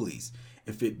weeks of release.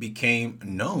 If it became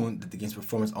known that the game's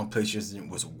performance on PlayStation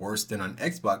was worse than on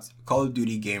Xbox, Call of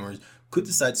Duty gamers could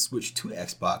decide to switch to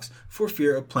Xbox for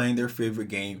fear of playing their favorite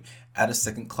game at a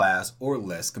second class or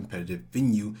less competitive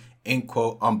venue, end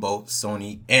quote, on both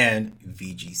Sony and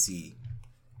VGC.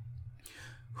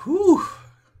 Whew.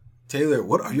 Taylor,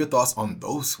 what are your thoughts on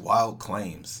those wild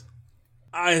claims?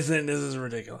 I think this is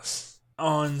ridiculous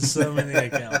on so many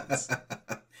accounts.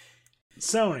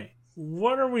 Sony,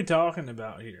 what are we talking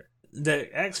about here?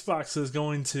 That Xbox is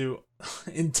going to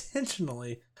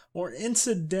intentionally or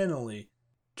incidentally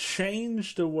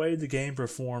change the way the game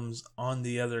performs on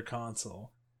the other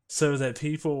console so that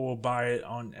people will buy it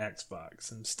on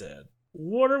Xbox instead.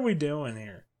 What are we doing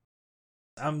here?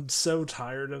 I'm so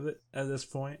tired of it at this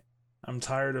point. I'm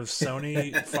tired of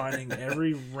Sony finding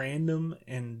every random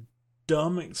and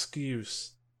dumb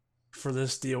excuse for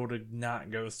this deal to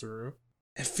not go through.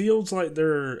 It feels like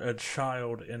they're a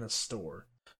child in a store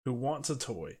who wants a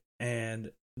toy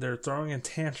and they're throwing a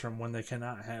tantrum when they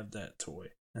cannot have that toy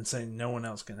and saying no one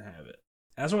else can have it.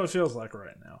 That's what it feels like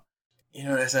right now. You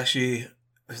know,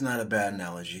 it's not a bad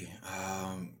analogy.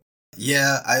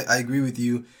 Yeah, I agree with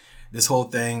you. This whole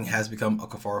thing has become a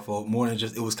kerfuffle more than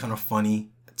just, it was kind of funny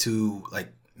to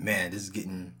like, man, this is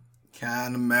getting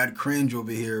kind of mad cringe over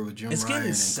here with Jim Ryan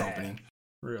and sad, company.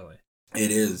 Really.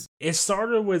 It is. It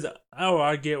started with,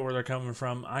 I get where they're coming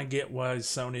from. I get why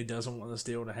Sony doesn't want this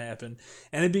deal to happen.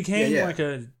 And it became like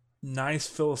a nice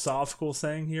philosophical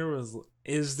thing here was,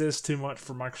 is this too much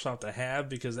for Microsoft to have?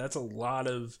 Because that's a lot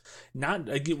of,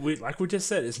 like we just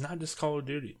said, it's not just Call of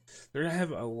Duty. They're going to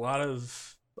have a lot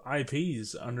of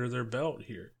IPs under their belt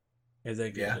here. If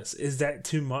they get this, is that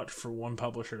too much for one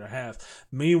publisher to have?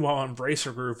 Meanwhile,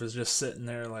 Embracer Group is just sitting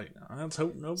there like, let's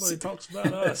hope nobody talks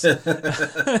about us.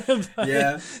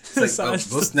 Yeah, it's like,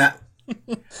 we'll snap.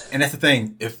 And that's the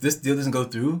thing. If this deal doesn't go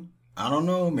through, I don't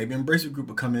know. Maybe Embracer Group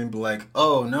will come in and be like,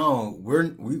 "Oh no,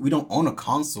 we don't own a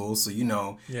console, so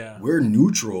we're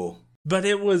neutral." But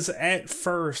it was at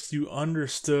first you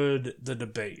understood the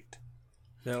debate.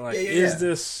 They're like, is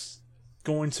this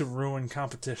going to ruin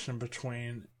competition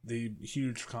between the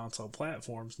huge console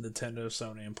platforms, Nintendo,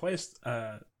 Sony, and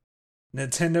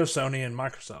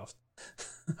Microsoft?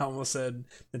 I almost said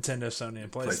Nintendo, Sony,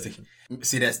 and PlayStation.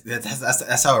 See,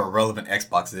 that's how irrelevant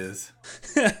Xbox is.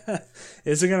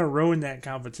 Is it going to ruin that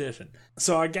competition?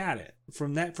 So I got it.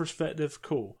 From that perspective,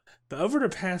 cool. But over the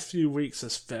past few weeks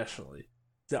especially,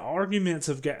 the arguments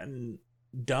have gotten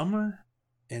dumber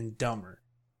and dumber.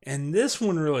 And this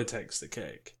one really takes the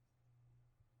cake.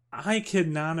 I could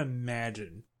not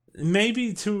imagine.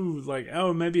 Maybe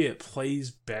maybe it plays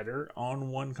better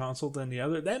on one console than the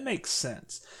other. That makes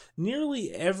sense.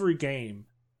 Nearly every game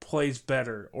plays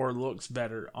better or looks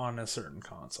better on a certain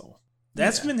console.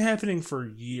 That's been happening for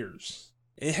years.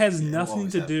 It has nothing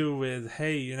to do with,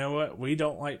 hey, you know what? We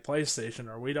don't like PlayStation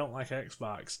or we don't like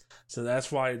Xbox, so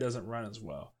that's why it doesn't run as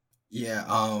well. Yeah,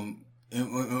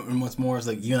 and what's more is,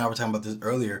 like, you and I were talking about this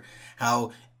earlier,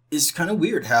 how it's kind of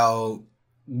weird how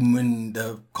when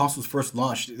the consoles first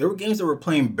launched, there were games that were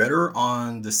playing better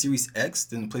on the Series X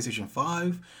than the PlayStation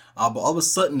 5. But all of a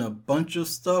sudden, a bunch of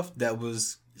stuff that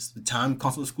was time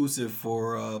console exclusive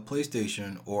for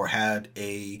PlayStation or had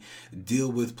a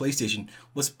deal with PlayStation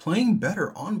was playing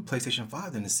better on PlayStation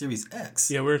 5 than the Series X.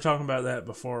 Yeah, we were talking about that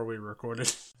before we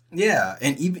recorded. Yeah,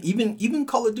 and even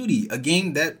Call of Duty, a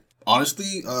game that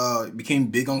honestly became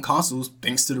big on consoles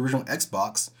thanks to the original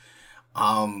Xbox.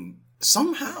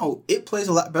 Somehow it plays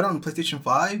a lot better on the PlayStation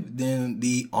 5 than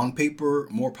the on paper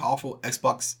more powerful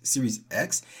Xbox Series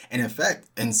X, and in fact,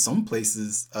 in some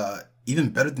places, even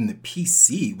better than the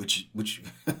PC, which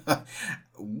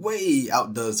way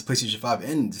outdoes the PlayStation 5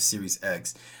 and the Series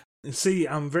X. See,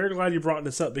 I'm very glad you brought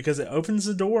this up because it opens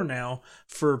the door now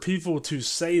for people to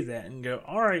say that and go,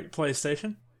 all right,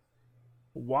 PlayStation,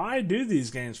 why do these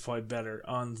games play better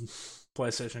on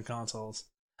PlayStation consoles?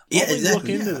 Yeah, Why don't we look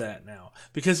exactly. into Yeah. that now?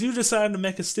 Because you decided to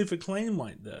make a stupid claim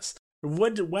like this.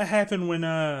 What happened when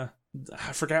I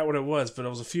forgot what it was, but it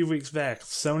was a few weeks back.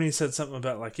 Sony said something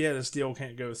about like, yeah, this deal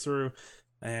can't go through,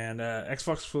 and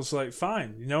Xbox was like,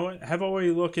 fine, you know what? How about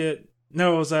we look at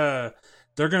no, it was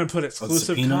they're gonna put Oh,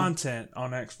 exclusive subpoena. content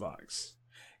on Xbox.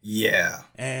 Yeah.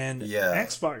 And Yeah.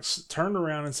 Xbox turned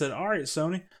around and said, all right,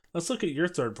 Sony, let's look at your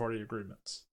third party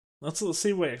agreements. Let's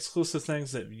see what exclusive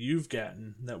things that you've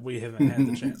gotten that we haven't had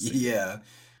the chance to get. Yeah.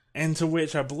 And to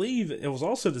which I believe it was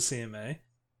also the CMA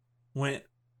went,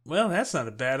 well, that's not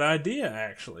a bad idea,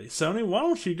 actually. Sony, why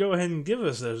don't you go ahead and give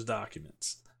us those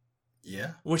documents?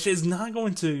 Yeah. Which is not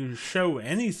going to show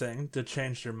anything to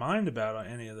change their mind about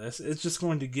any of this. It's just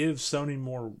going to give Sony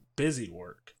more busy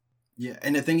work. Yeah,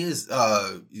 and the thing is,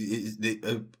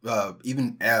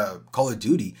 even Call of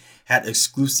Duty had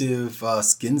exclusive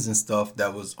skins and stuff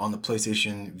that was on the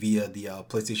PlayStation via the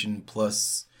PlayStation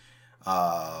Plus.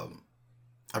 um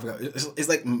I forgot. It's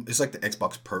like the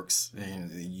Xbox perks,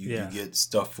 and you Yeah. get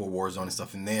stuff for Warzone and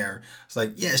stuff in there. It's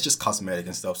like, yeah, it's just cosmetic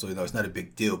and stuff, so it's not a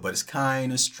big deal. But it's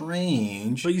kind of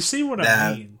strange But you see what I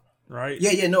that mean, right?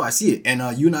 yeah, no, I see it, and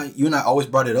you and I always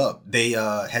brought it up. They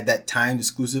had that timed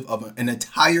exclusive of an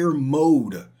entire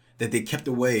mode that they kept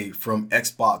away from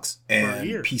Xbox For a and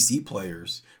year. PC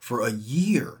players for a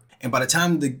year. And by the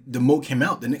time the mode came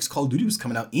out, the next Call of Duty was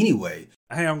coming out anyway.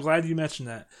 Hey, I'm glad you mentioned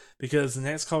that because the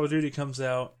next Call of Duty comes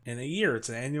out in a year. It's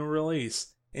an annual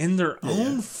release. In their Yeah,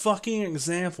 own fucking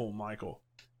example, Michael.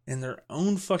 In their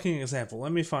own fucking example.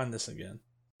 Let me find this again.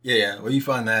 yeah. Well, you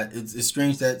find that it's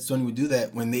strange that Sony would do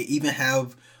that when they even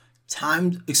have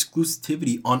timed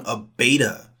exclusivity on a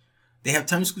beta. They have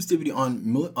time exclusivity on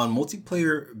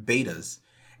multiplayer betas,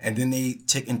 and then they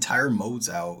take entire modes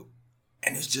out,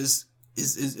 and it's just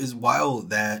is wild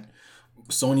that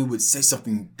Sony would say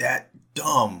something that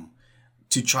dumb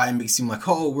to try and make it seem like,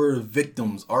 oh, we're the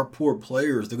victims, our poor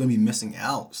players, they're gonna be missing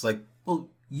out. It's like, well,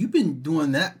 you've been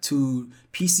doing that to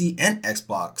PC and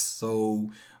Xbox, so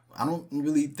I don't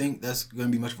really think that's gonna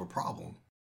be much of a problem.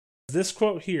 This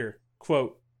quote here,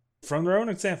 quote, from their own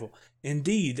example,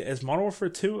 indeed, as Modern Warfare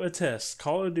 2 attests,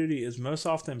 Call of Duty is most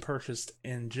often purchased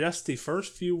in just the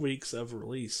first few weeks of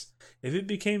release. If it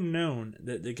became known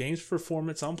that the game's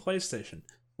performance on PlayStation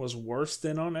was worse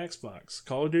than on Xbox,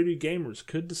 Call of Duty gamers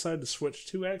could decide to switch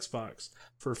to Xbox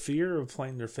for fear of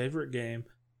playing their favorite game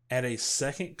at a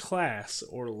second class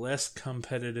or less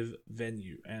competitive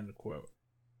venue, end quote.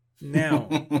 Now,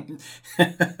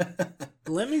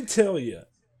 let me tell you,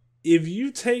 if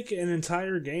you take an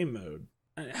entire game mode,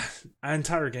 an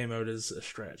entire game mode is a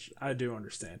stretch. I do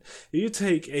understand. If you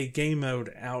take a game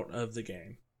mode out of the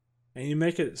game and you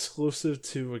make it exclusive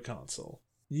to a console,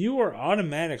 you are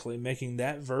automatically making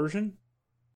that version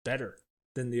better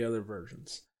than the other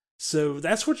versions. So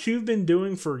that's what you've been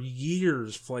doing for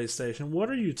years, PlayStation. What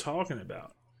are you talking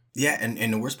about? Yeah, and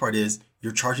the worst part is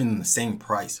you're charging them the same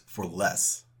price for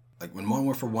less. Like when Modern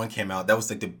Warfare 1 came out, that was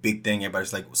like the big thing.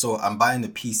 Everybody's like, so I'm buying the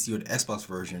PC or the Xbox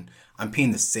version. I'm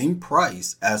paying the same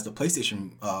price as the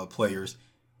PlayStation players,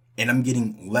 and I'm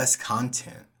getting less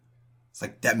content. It's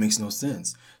like, that makes no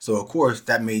sense. So, of course,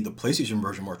 that made the PlayStation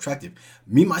version more attractive.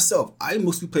 Me, myself, I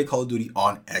mostly play Call of Duty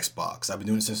on Xbox. I've been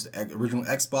doing it since the original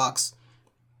Xbox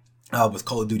with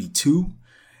Call of Duty 2.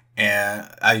 And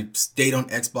I stayed on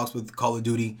Xbox with Call of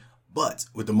Duty. But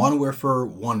with the Modern Warfare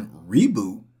 1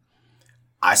 reboot,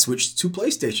 I switched to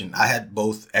PlayStation. I had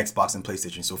both Xbox and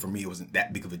PlayStation, so for me it wasn't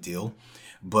that big of a deal.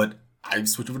 But I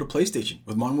switched over to PlayStation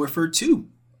with Modern Warfare 2.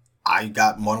 I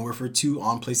got Modern Warfare 2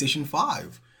 on PlayStation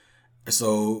 5.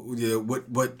 So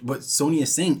what Sony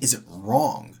is saying isn't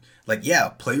wrong. Like, yeah,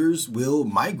 players will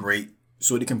migrate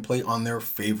so they can play on their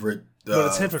favorite But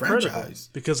it's hypocritical franchise.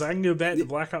 because I can go back to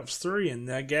Black Ops 3 and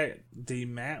I get the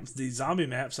maps, the zombie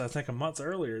maps, I think a month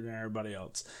earlier than everybody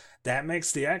else. That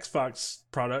makes the Xbox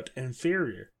product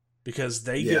inferior because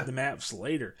they Yeah. get the maps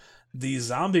later. The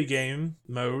zombie game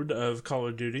mode of Call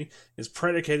of Duty is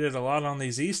predicated a lot on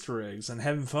these Easter eggs and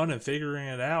having fun and figuring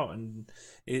it out. And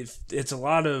it's a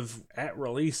lot of, at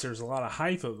release, there's a lot of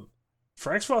hype of it.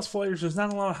 For Xbox players, there's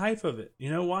not a lot of hype of it. You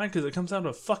know why? Because it comes out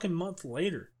a fucking month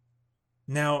later.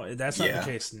 Now, that's not Yeah. the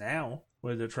case now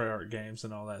with the Treyarch games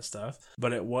and all that stuff,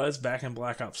 but it was back in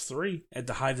Black Ops 3 at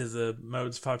the height of the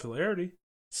mode's popularity.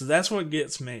 So that's what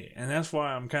gets me, and that's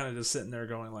why I'm kind of just sitting there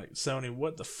going like, Sony,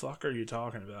 what the fuck are you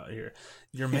talking about here?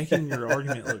 You're making your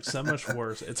argument look so much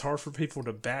worse. It's hard for people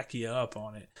to back you up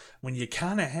on it when you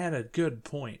kind of had a good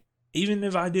point. even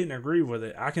if I didn't agree with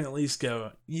it, I can at least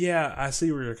go, yeah, I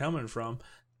see where you're coming from.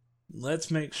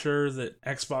 Let's make sure that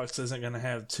Xbox isn't going to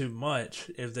have too much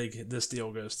if this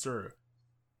deal goes through.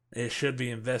 It should be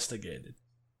investigated,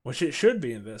 which it should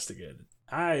be investigated.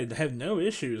 I have no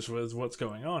issues with what's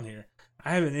going on here.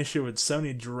 I have an issue with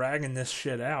Sony dragging this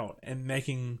shit out and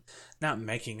not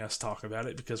making us talk about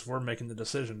it because we're making the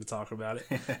decision to talk about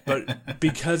it, but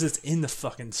because it's in the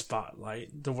fucking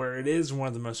spotlight to where it is one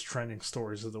of the most trending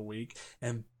stories of the week,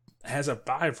 and as a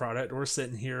byproduct, we're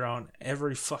sitting here on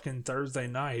every fucking Thursday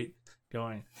night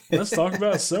going, let's talk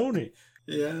about Sony.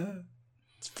 Yeah.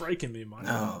 It's breaking me, man.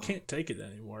 I can't take it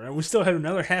anymore. And we still have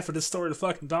another half of this story to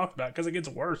fucking talk about because it gets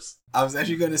worse. I was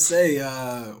actually going to say,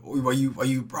 while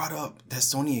you brought up that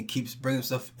Sony keeps bringing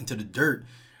stuff into the dirt,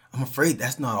 I'm afraid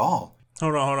that's not all.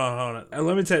 Hold on.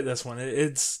 Let me take this one.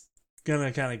 It's going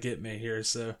to kind of get me here,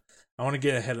 so I want to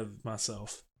get ahead of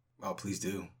myself. Oh, please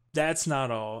do. That's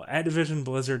not all. Activision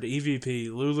Blizzard EVP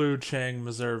Lulu Cheng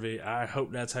Meservey, I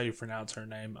hope that's how you pronounce her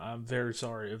name. I'm very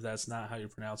sorry if that's not how you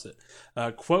pronounce it.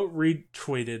 Quote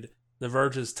retweeted The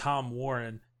Verge's Tom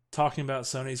Warren talking about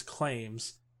Sony's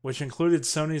claims, which included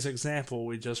Sony's example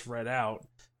we just read out.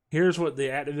 Here's what the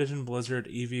Activision Blizzard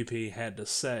EVP had to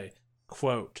say.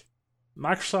 Quote,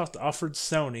 Microsoft offered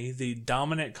Sony, the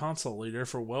dominant console leader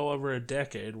for well over a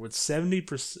decade with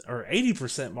 70% or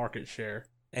 80% market share,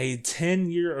 a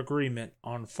 10-year agreement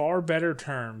on far better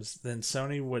terms than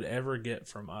Sony would ever get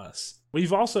from us.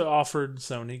 We've also offered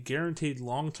Sony guaranteed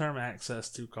long-term access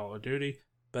to Call of Duty,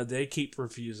 but they keep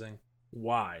refusing.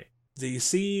 Why? The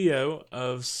CEO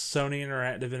of Sony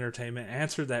Interactive Entertainment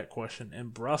answered that question in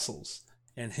Brussels.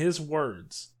 In his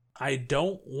words, I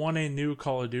don't want a new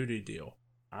Call of Duty deal.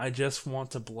 I just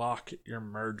want to block your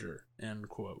merger, end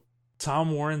quote.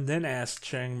 Tom Warren then asked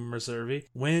Cheng Meservey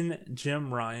when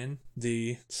Jim Ryan,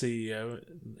 the CEO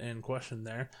in question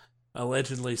there,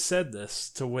 allegedly said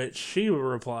this, to which she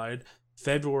replied,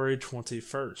 February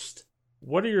 21st.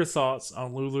 What are your thoughts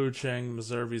on Lulu Cheng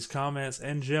Meservey's comments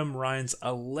and Jim Ryan's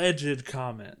alleged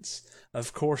comments?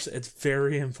 Of course, it's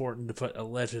very important to put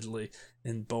allegedly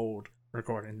in bold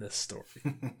recording this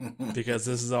story, because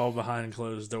this is all behind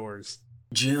closed doors.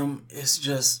 Jim, it's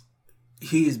just...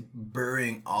 he's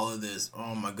burying all of this.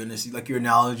 Oh my goodness. Like your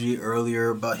analogy earlier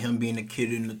about him being a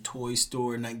kid in the toy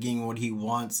store and not getting what he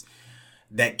wants.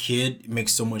 That kid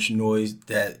makes so much noise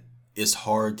that it's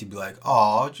hard to be like,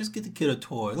 oh, just get the kid a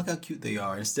toy. Look how cute they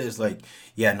are. Instead, it's like,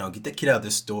 yeah, no, get that kid out of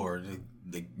the store.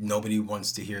 Like, nobody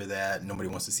wants to hear that. Nobody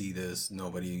wants to see this.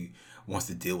 Nobody wants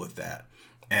to deal with that.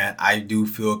 And I do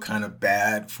feel kind of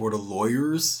bad for the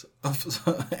lawyers of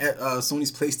at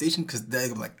Sony's PlayStation, because they're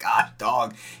like, gosh,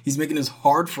 dog, he's making this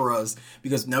hard for us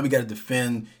because now we got to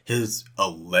defend his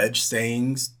alleged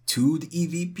sayings to the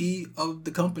EVP of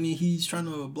the company he's trying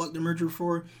to block the merger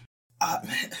for.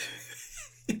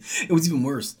 It was even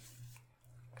worse.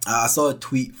 I saw a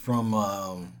tweet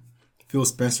from Phil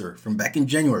Spencer from back in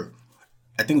January.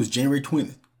 I think it was January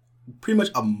 20th, pretty much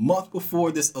a month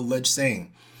before this alleged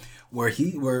saying,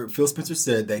 where Phil Spencer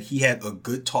said that he had a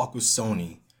good talk with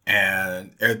Sony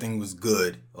and everything was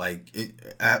good. Like,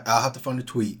 I'll have to find the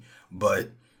tweet, but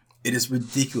it is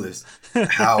ridiculous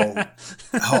how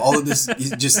all of this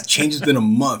just changes within a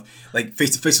month. Like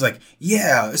face to face, like,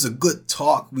 yeah, it's a good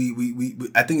talk. We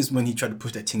I think it's when he tried to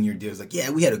push that 10-year deal. It's like, yeah,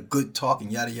 we had a good talk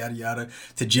and yada yada yada.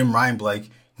 To Jim Ryan, like,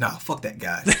 nah, fuck that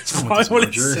guy. That's probably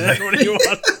what he said when he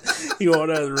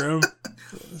walked out of the room.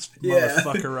 This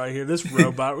motherfucker right here, this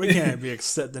robot, we can't be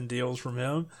accepting deals from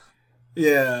him.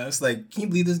 Yeah, it's like, can you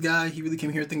believe this guy? He really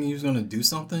came here thinking he was going to do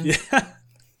something? Yeah.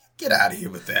 Get out of here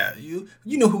with that. You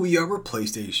know who we are. We're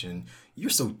PlayStation. You're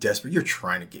so desperate. You're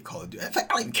trying to get Call of Duty. In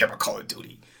fact, I don't even care about Call of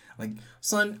Duty. Like,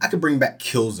 son, I could bring back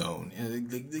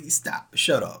Killzone. Stop.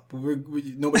 Shut up.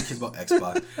 Nobody cares about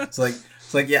Xbox. It's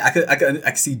like, yeah, I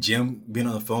could see Jim being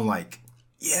on the phone like,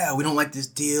 yeah, we don't like this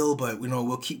deal, but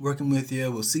we'll keep working with you.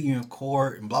 We'll see you in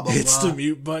court and blah blah blah. It's the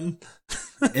mute button.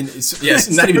 And it's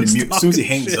not even the mute. As soon as he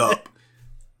hangs up.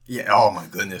 Yeah. Oh my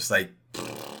goodness. Like,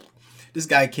 this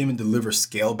guy came and delivered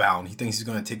Scalebound. He thinks he's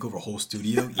going to take over a whole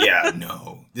studio. Yeah,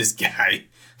 no. This guy.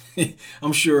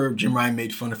 I'm sure Jim Ryan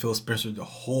made fun of Phil Spencer the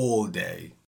whole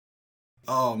day.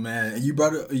 Oh man, and you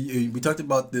brought it. We talked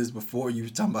about this before. You were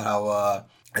talking about how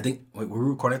I think were we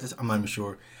recording this? I'm not even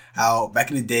sure. How back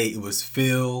in the day it was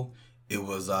Phil. It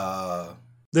was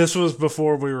This was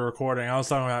before we were recording. I was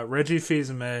talking about Reggie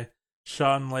Fils-Aimé,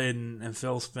 Sean Layden, and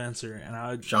Phil Spencer,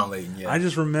 and Sean Layden. Yeah, I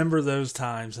just remember those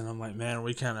times, and I'm like, man,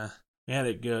 we had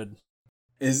it good.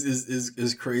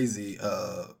 Is crazy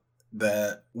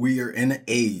that we are in an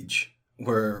age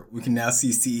where we can now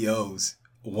see CEOs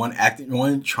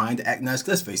one trying to act nice.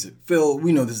 Let's face it, Phil.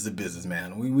 We know this is a business,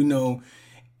 man. We know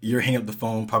you're hanging up the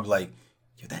phone, probably like,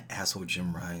 yo, that asshole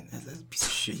Jim Ryan, that's a piece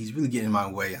of shit. He's really getting in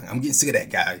my way. I'm getting sick of that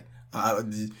guy.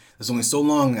 There's only so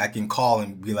long I can call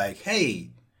and be like, hey,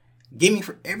 gaming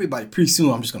for everybody. Pretty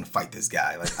soon, I'm just gonna fight this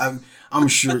guy. Like I'm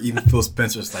sure even Phil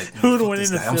Spencer's like, who would win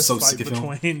in a fist fight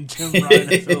between Jim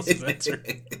Ryan and Phil Spencer?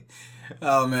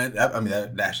 Oh man,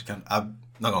 that actually kind of, I'm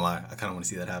not gonna lie, I kind of want to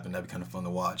see that happen. That'd be kind of fun to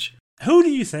watch. Who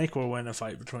do you think will win a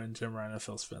fight between Jim Ryan and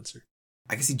Phil Spencer?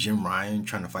 I can see Jim Ryan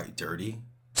trying to fight dirty,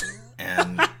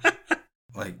 and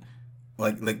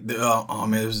oh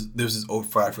man, there's this old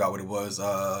fight. I forgot what it was.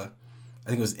 I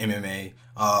think it was MMA.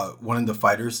 One of the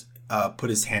fighters put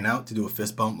his hand out to do a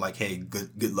fist bump, like, hey,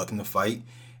 good luck in the fight,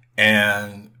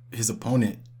 and his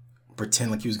opponent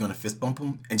pretend like he was going to fist bump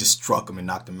him and just struck him and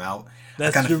knocked him out.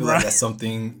 I kind of feel like that's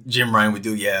something Jim Ryan would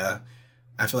do. Yeah,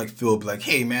 I feel like Phil would be like,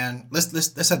 hey man, let's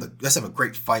have a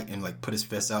great fight, and like put his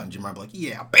fist out, and Jim Ryan would be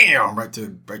like, yeah, bam, right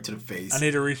to the face. I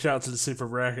need to reach out to the Super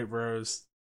Bracket Bros.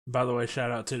 By the way,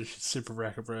 shout out to the Super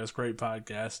Bracket Bros, great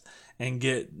podcast, and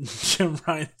get Jim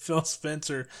Ryan and Phil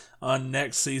Spencer on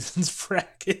next season's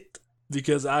bracket,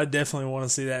 because I definitely want to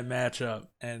see that matchup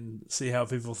and see how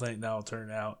people think that'll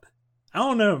turn out. I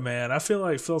don't know, man. I feel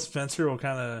like Phil Spencer will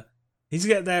kind of... He's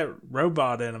got that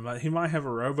robot in him. He might have a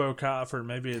RoboCop or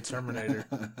maybe a Terminator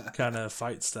kind of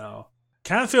fight style.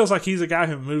 Kind of feels like he's a guy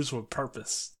who moves with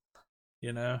purpose,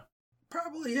 you know?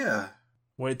 Probably, yeah.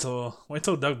 Wait till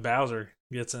Doug Bowser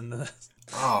gets into this.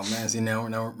 Oh man, see now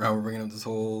we're bringing up this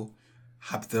whole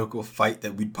hypothetical fight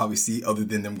that we'd probably see other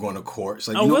than them going to court. It's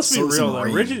like, let's be real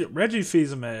though. Reggie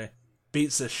Fils-Aimé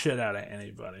beats the shit out of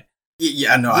anybody.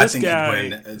 Yeah, no, I think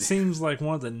guy seems like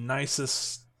one of the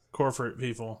nicest corporate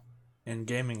people in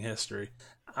gaming history.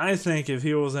 I think if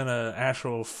he was in an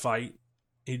actual fight,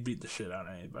 he'd beat the shit out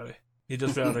of anybody. He'd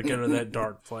just be able to go to that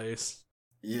dark place.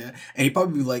 Yeah, and he'd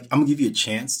probably be like, I'm going to give you a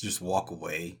chance to just walk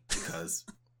away because,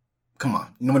 come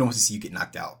on, nobody wants to see you get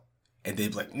knocked out. And they'd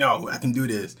be like, no, I can do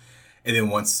this. And then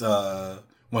once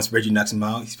Reggie knocks him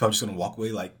out, he's probably just going to walk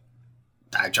away like,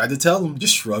 I tried to tell him,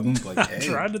 just shrug him. Like, hey, I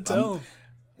tried to tell him.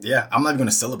 Yeah, I'm not even going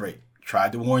to celebrate.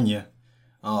 Tried to warn you.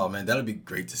 Oh, man, that'll be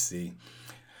great to see.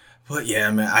 But yeah,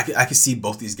 man, I could see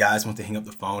both these guys once they hang up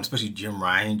the phone, especially Jim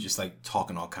Ryan, just like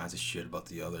talking all kinds of shit about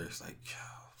the other. It's like,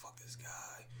 oh, fuck this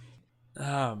guy.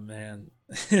 Oh, man.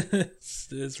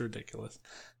 It's ridiculous.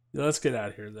 Let's get out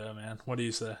of here, though, man. What do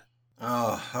you say?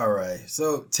 Oh, all right.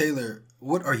 So, Taylor,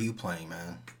 what are you playing,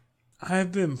 man?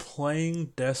 I've been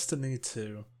playing Destiny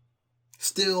 2.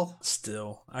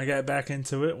 Still. I got back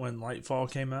into it when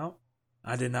Lightfall came out.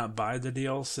 I did not buy the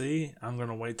DLC. I'm going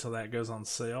to wait till that goes on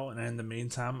sale. And in the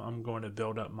meantime, I'm going to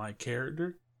build up my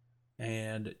character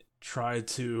and try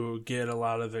to get a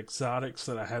lot of exotics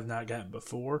that I have not gotten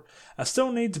before. I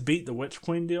still need to beat the Witch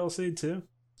Queen DLC too,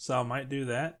 so I might do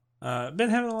that. Been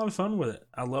having a lot of fun with it.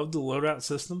 I love the loadout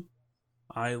system.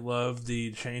 I love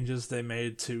the changes they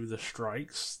made to the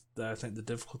strikes. I think the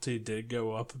difficulty did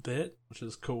go up a bit, which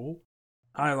is cool.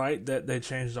 I like that they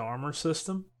changed the armor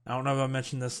system. I don't know if I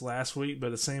mentioned this last week,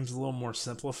 but it seems a little more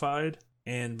simplified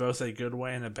in both a good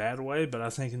way and a bad way. But I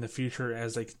think in the future,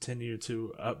 as they continue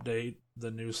to update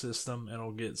the new system,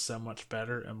 it'll get so much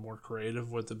better and more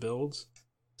creative with the builds.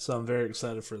 So I'm very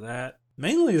excited for that.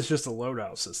 Mainly it's just a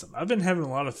loadout system. I've been having a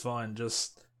lot of fun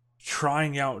just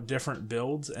trying out different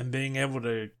builds and being able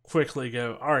to quickly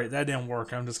go, all right, that didn't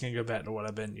work. I'm just going to go back to what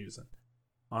I've been using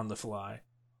on the fly.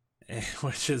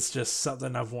 Which is just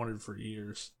something I've wanted for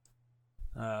years.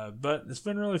 But it's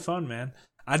been really fun, man.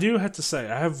 I do have to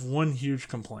say, I have one huge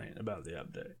complaint about the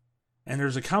update. And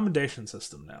there's a commendation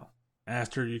system now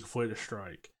after you complete a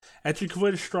strike. After you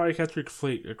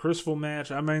complete a Crucible match,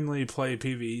 I mainly play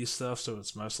PvE stuff, so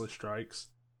it's mostly strikes.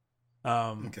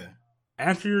 Okay.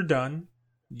 After you're done,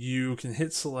 you can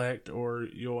hit select, or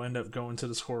you'll end up going to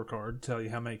the scorecard, tell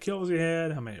you how many kills you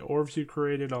had, how many orbs you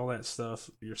created, all that stuff,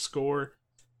 your score.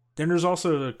 Then there's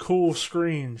also a cool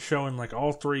screen showing like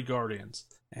all three Guardians.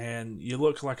 And you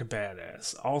look like a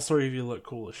badass. All three of you look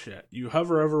cool as shit. You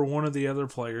hover over one of the other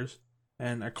players,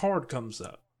 and a card comes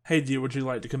up. Hey, would you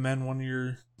like to commend one of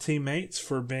your teammates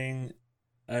for being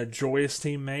a joyous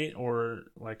teammate or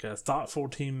like a thoughtful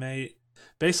teammate?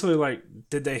 Basically, like,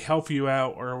 did they help you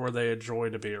out or were they a joy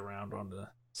to be around on the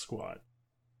squad?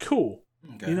 Cool.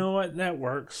 Okay. You know what? That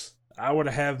works. I would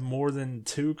have more than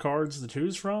 2 cards to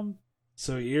choose from.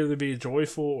 So either be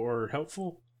joyful or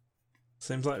helpful.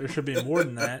 Seems like there should be more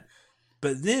than that.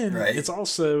 But then It's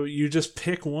also, you just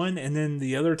pick one and then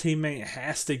the other teammate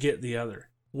has to get the other.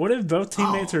 What if both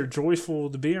teammates are joyful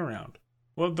to be around?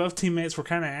 Well, both teammates were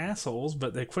kind of assholes,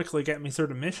 but they quickly got me through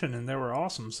the mission and they were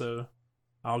awesome. So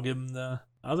I'll give them the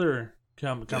other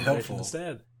combination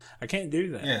instead. I can't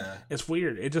do that. Yeah. It's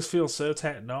weird. It just feels so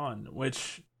tacked on,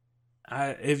 which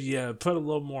if you put a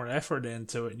little more effort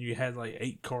into it and you had like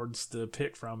 8 cards to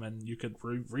pick from and you could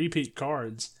repeat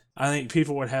cards, I think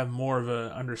people would have more of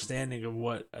an understanding of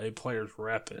what a player's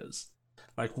rep is.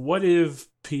 Like, what if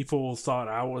people thought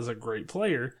I was a great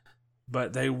player,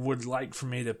 but they would like for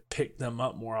me to pick them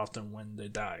up more often when they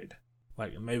died?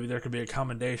 Like, maybe there could be a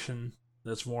commendation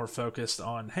that's more focused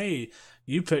on, hey,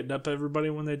 you picked up everybody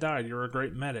when they died. You're a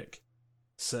great medic.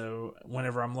 So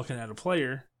whenever I'm looking at a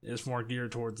player, it's more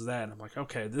geared towards that. And I'm like,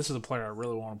 okay, this is a player I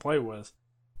really want to play with.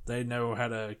 They know how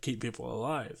to keep people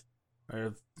alive,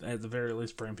 or at the very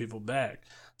least bring people back.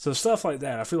 So stuff like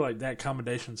that. I feel like that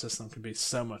commendation system could be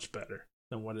so much better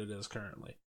than what it is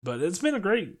currently. But it's been a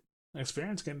great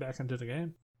experience getting back into the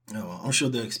game. Oh, I'm sure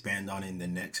they'll expand on it in the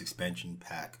next expansion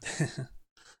pack.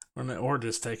 Or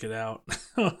just take it out.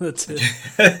 I don't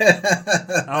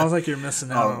think you're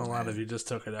missing out on a lot if you just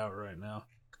took it out right now.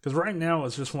 Because right now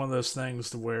it's just one of those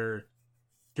things to where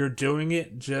you're doing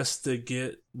it just to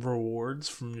get rewards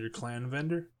from your clan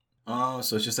vendor. Oh,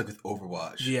 so it's just like with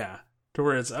Overwatch. Yeah. To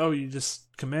where it's, you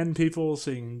just commend people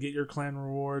so you can get your clan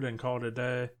reward and call it a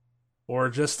day. Or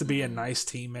just to be a nice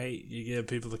teammate, you give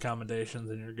people the commendations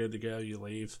and you're good to go, you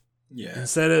leave. Yeah.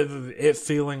 Instead of it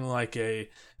feeling like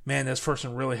man, this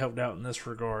person really helped out in this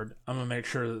regard, I'm going to make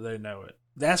sure that they know it.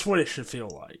 That's what it should feel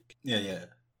like. Yeah.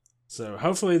 So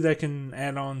hopefully they can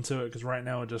add on to it, because right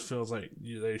now it just feels like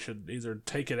they should either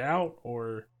take it out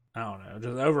or, I don't know,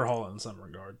 just overhaul it in some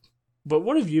regard. But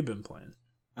what have you been playing?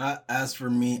 As for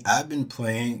me, I've been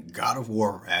playing God of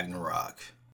War Ragnarok.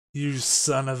 You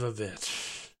son of a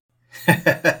bitch.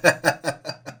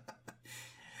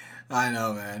 I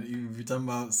know, man. You're talking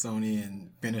about Sony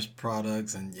and finished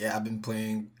products, and yeah, I've been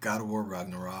playing God of War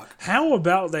Ragnarok. How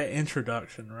about that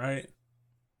introduction, right?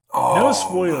 Oh, no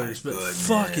spoilers, but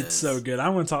fuck, it's so good.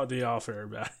 I'm going to talk to you off air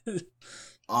about it.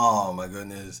 Oh, my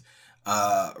goodness.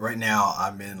 Right now,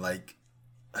 I'm in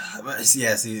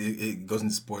it goes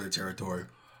into spoiler territory.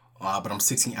 But I'm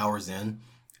 16 hours in,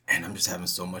 and I'm just having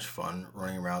so much fun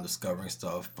running around, discovering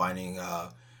stuff, finding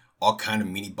all kind of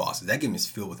mini bosses. That game is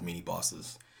filled with mini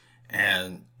bosses.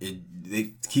 And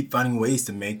they keep finding ways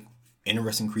to make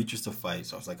interesting creatures to fight.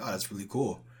 So I was like, oh, that's really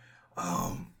cool.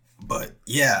 But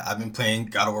yeah, I've been playing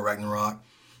God of War Ragnarok.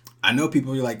 I know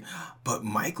people are like, but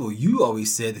Michael, you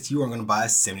always said that you weren't going to buy a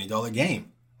 $70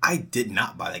 game. I did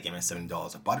not buy that game at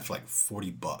 $70. I bought it for like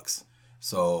 $40.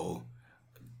 So,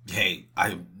 hey,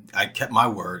 I kept my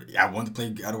word. I wanted to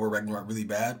play God of War Ragnarok really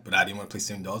bad, but I didn't want to pay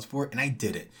 $70 for it, and I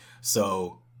did it.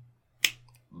 So,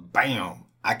 bam,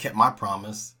 I kept my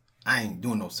promise. I ain't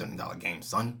doing no $70 game,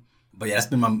 son. But yeah, that's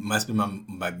been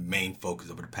my main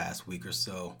focus over the past week or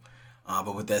so.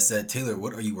 But with that said, Taylor,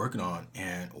 what are you working on,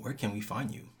 and where can we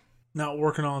find you? Not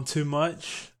working on too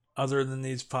much other than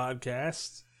these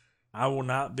podcasts. I will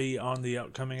not be on the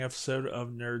upcoming episode of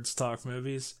Nerds Talk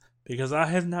Movies because I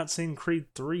have not seen Creed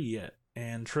 3 yet,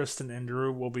 and Tristan and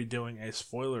Drew will be doing a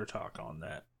spoiler talk on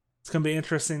that. It's going to be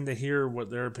interesting to hear what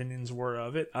their opinions were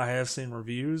of it. I have seen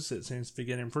reviews. It seems to be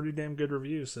getting pretty damn good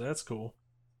reviews, so that's cool.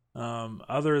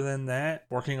 Other than that,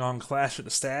 working on Clash at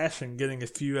the Stash and getting a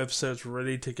few episodes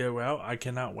ready to go out. I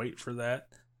cannot wait for that.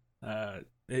 I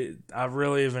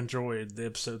really have enjoyed the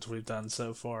episodes we've done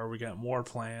so far. We got more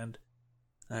planned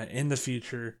in the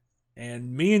future.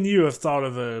 And me and you have thought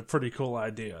of a pretty cool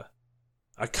idea.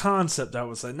 A concept, I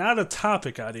would say. Not a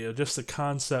topic idea, just a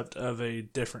concept of a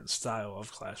different style of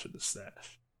Clash of the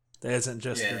Stash. That isn't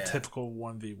just your typical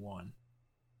 1v1.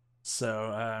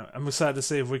 So I'm excited to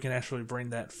see if we can actually bring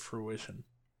that to fruition.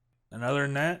 And other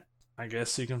than that, I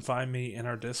guess you can find me in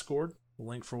our Discord, the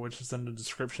link for which is in the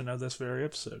description of this very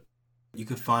episode. You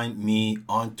can find me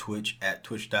on Twitch at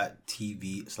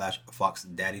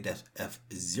twitch.tv/FoxDaddy. That's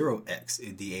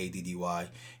F0XDADDY. You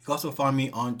can also find me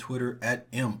on Twitter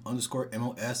at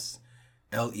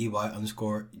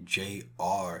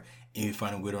M_MOSLEY_JR. And if you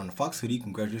find a winner on the Fox hoodie,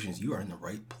 congratulations, you are in the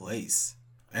right place.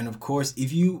 And of course,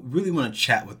 if you really want to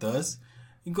chat with us,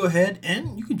 you can go ahead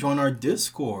and you can join our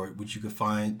Discord, which you can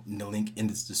find in the link in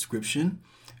this description.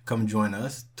 Come join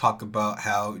us. Talk about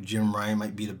how Jim Ryan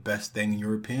might be the best thing in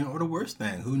your opinion or the worst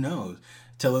thing. Who knows?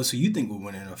 Tell us who you think will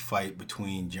win in a fight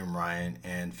between Jim Ryan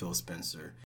and Phil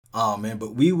Spencer. Oh man,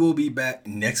 but we will be back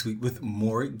next week with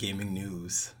more gaming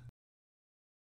news.